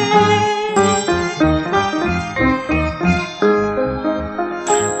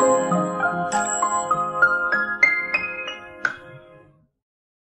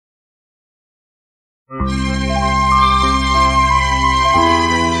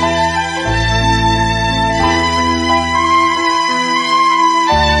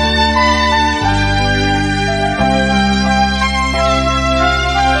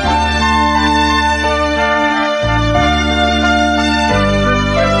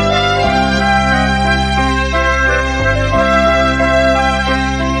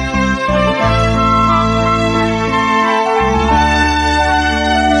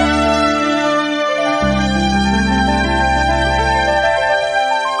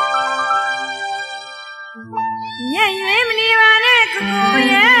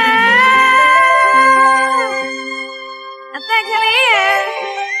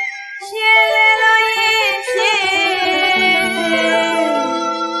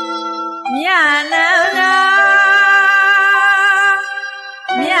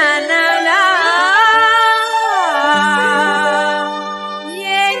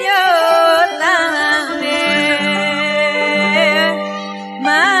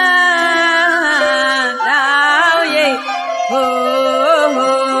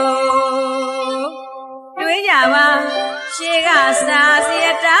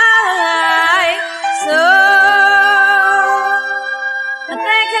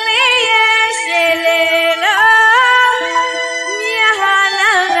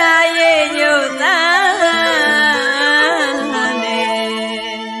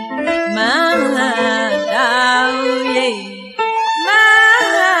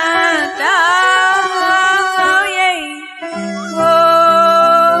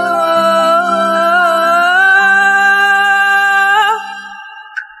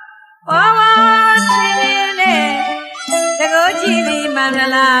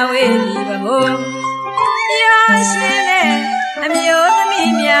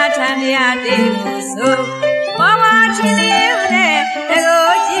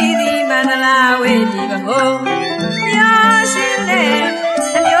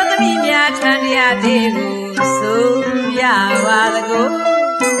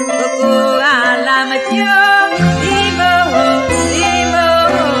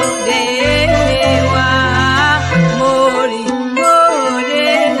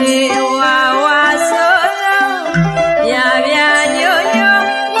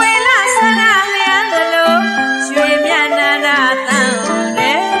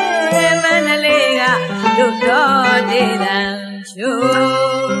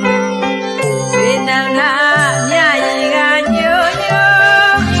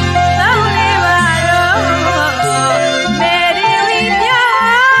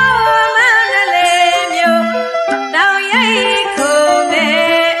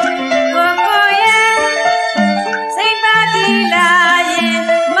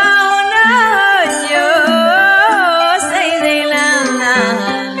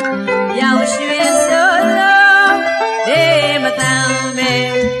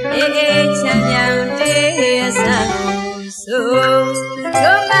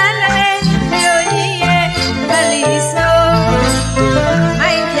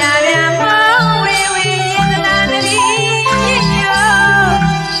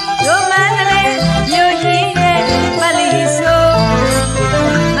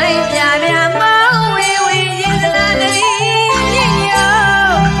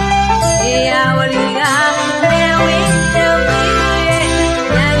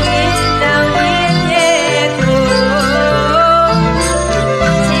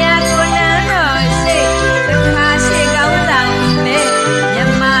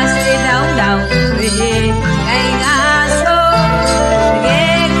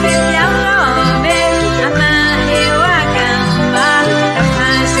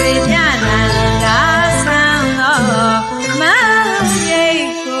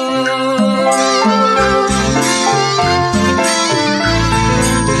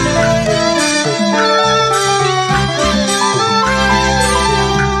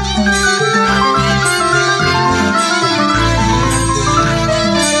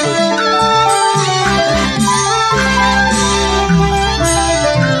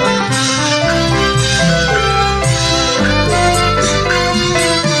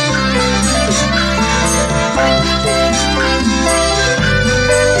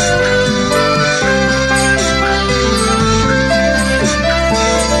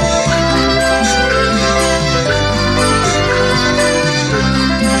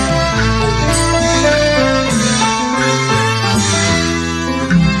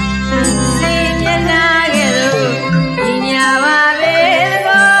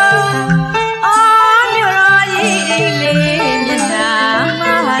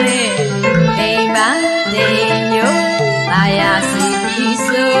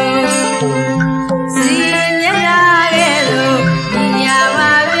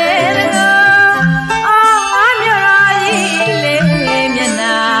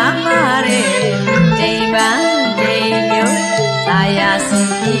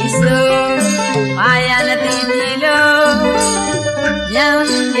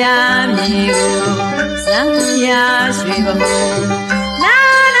呀米哟，三呀水不红，那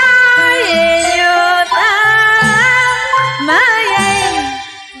那也有大马耶，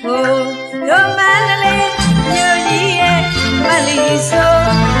哦，罗马嘞，有你耶，马里索，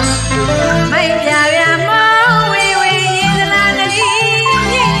买呀呀毛喂喂，伊个那个哩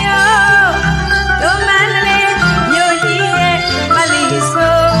哟，罗马嘞，有你耶，马里索，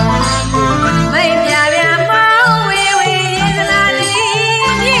买呀呀毛喂喂，伊个那个哩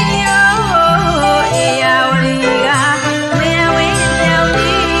哟，哎呀我哩个，没呀喂叫你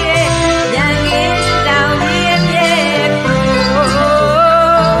耶，呀给到你耶苦，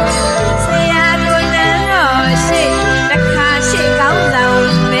谁呀都能哦谁，大卡谁高老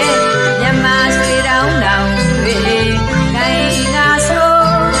咩，呀嘛谁老老咩，该那说，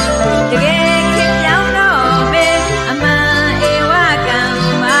这个去表老咩，阿妈哎哇干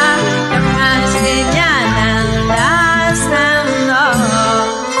嘛，要看谁家能拉上咯，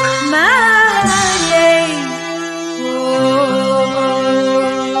妈耶，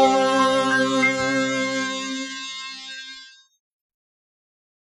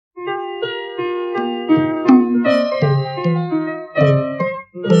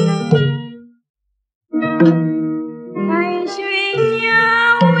看水呀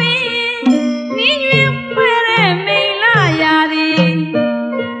喂，你越回来没拉呀的，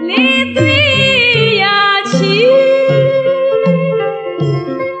你对呀起，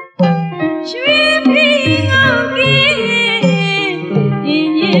水平我给，一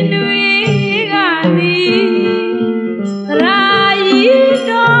年对个你，来一道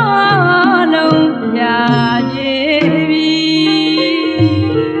龙下结比。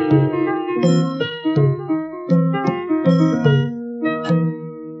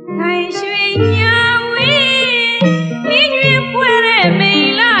看水呀喂，你越回来没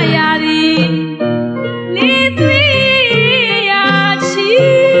拉呀的，你对呀起，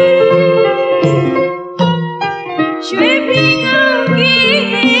水平我给，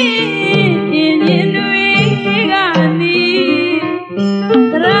年对个你，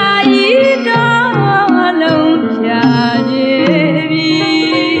来一道龙下结比。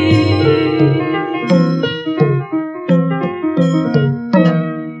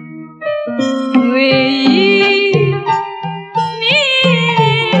为伊，你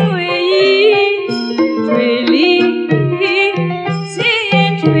为伊，吹哩，谁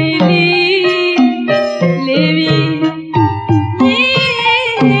吹哩，哩哩，你哩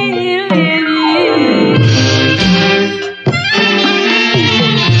哩。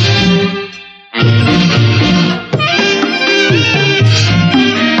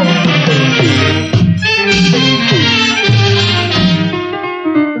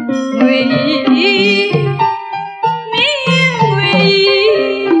为伊，你为伊，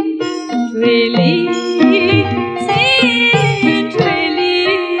吹哩，谁吹哩，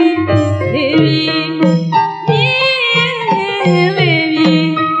哩哩，你哩哩，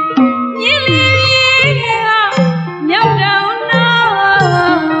你哩哩啊，鸟着闹，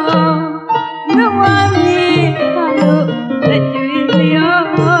有我哩哈喽，来吹了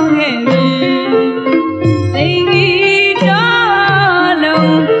嘿哩，你着龙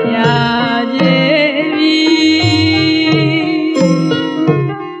下结比。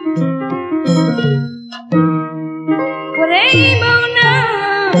我的梦呢，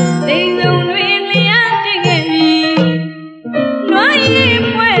人中对两的个比，暖意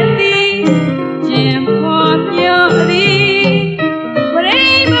不的，见破表的。我的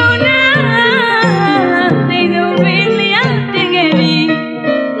梦呢，人中对两的个比，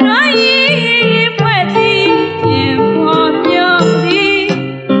暖意不的，见破表的。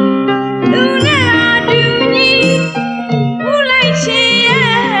都那对你，不来些耶，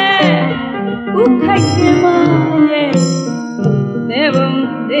不开的嘛耶，得不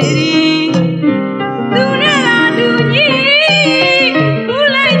得的？都那对你，不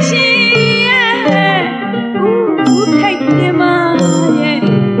来些耶，不开的嘛耶，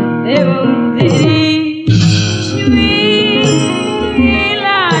得不得的？水来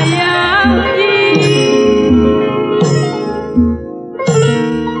呀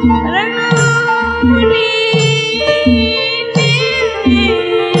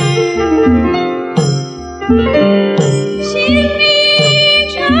心里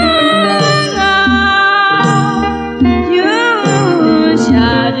常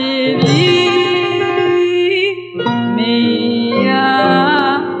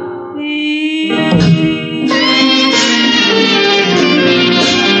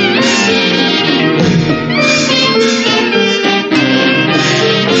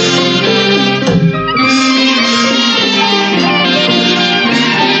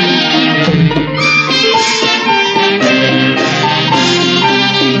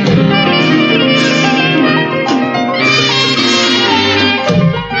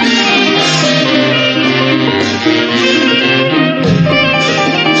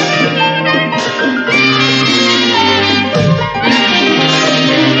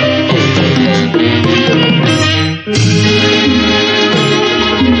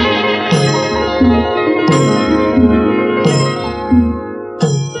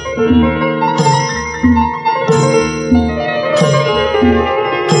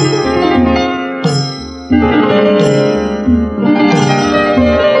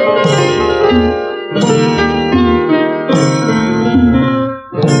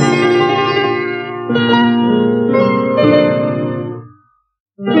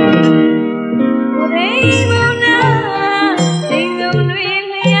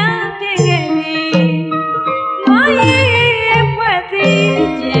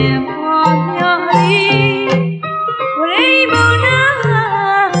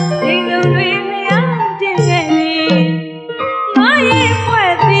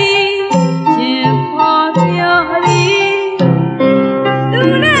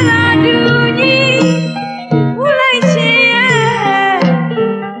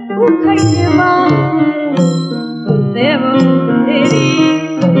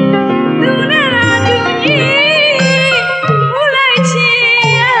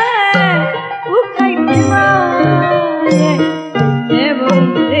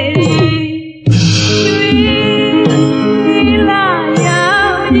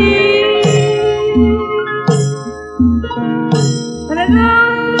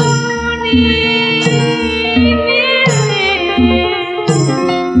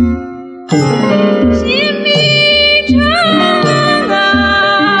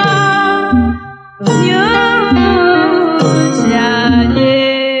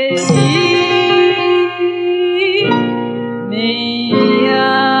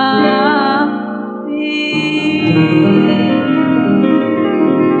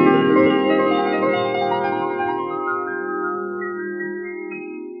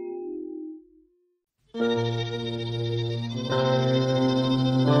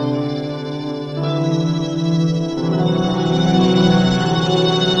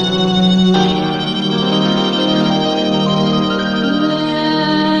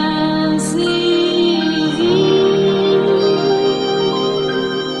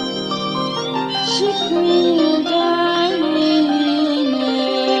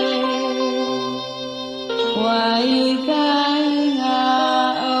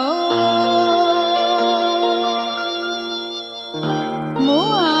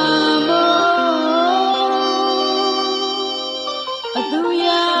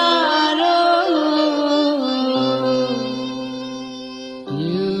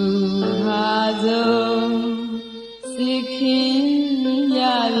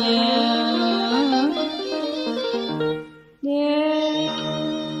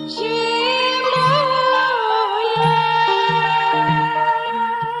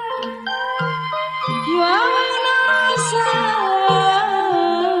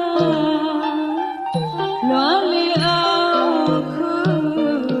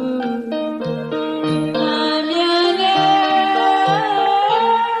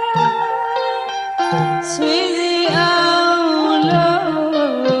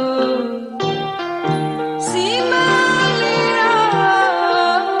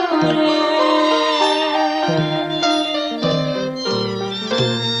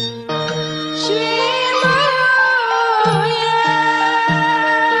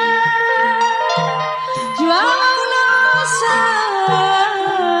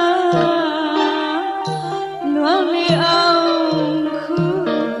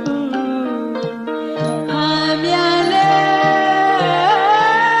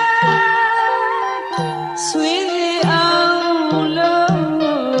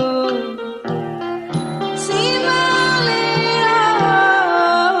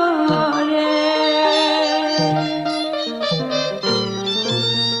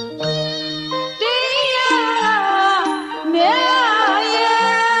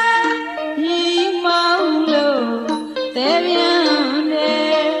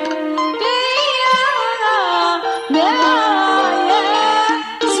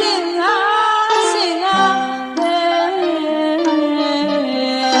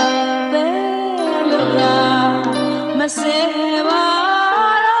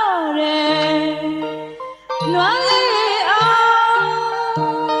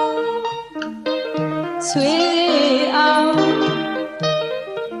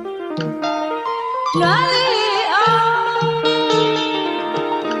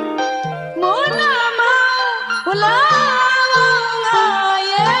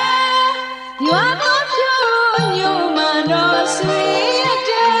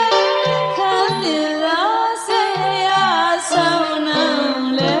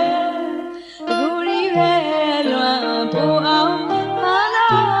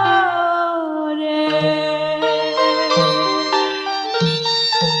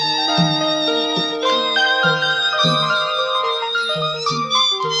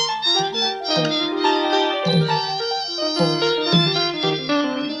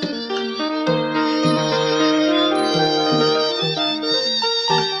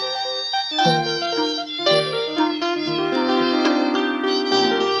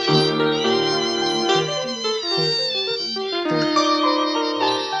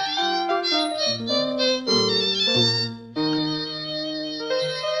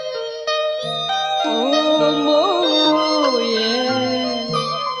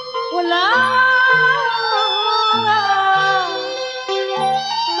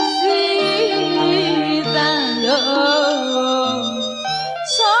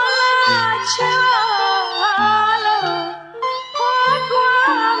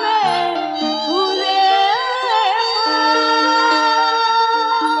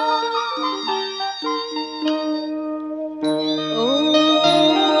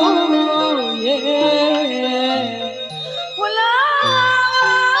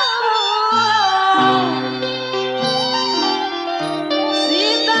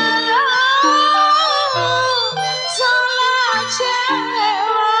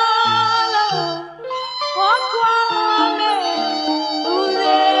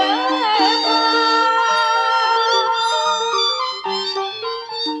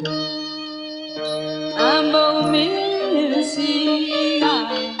I'm a missing.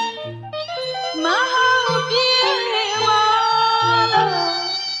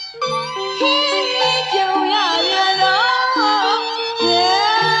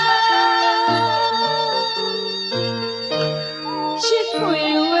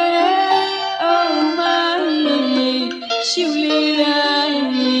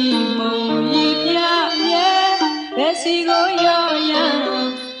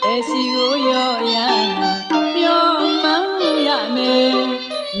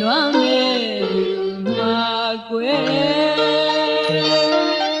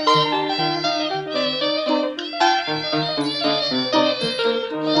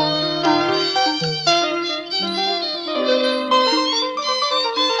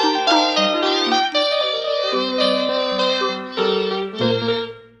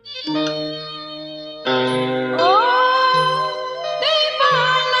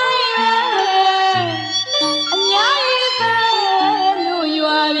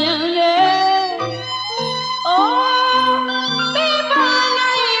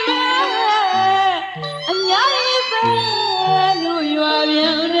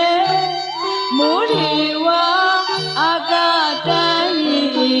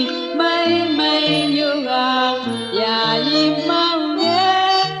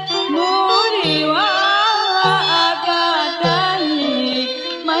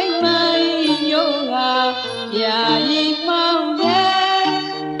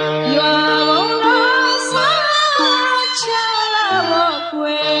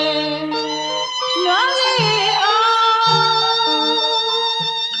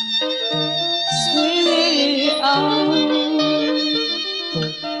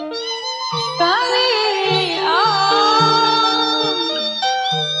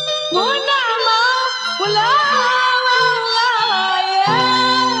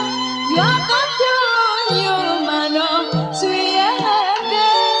 You're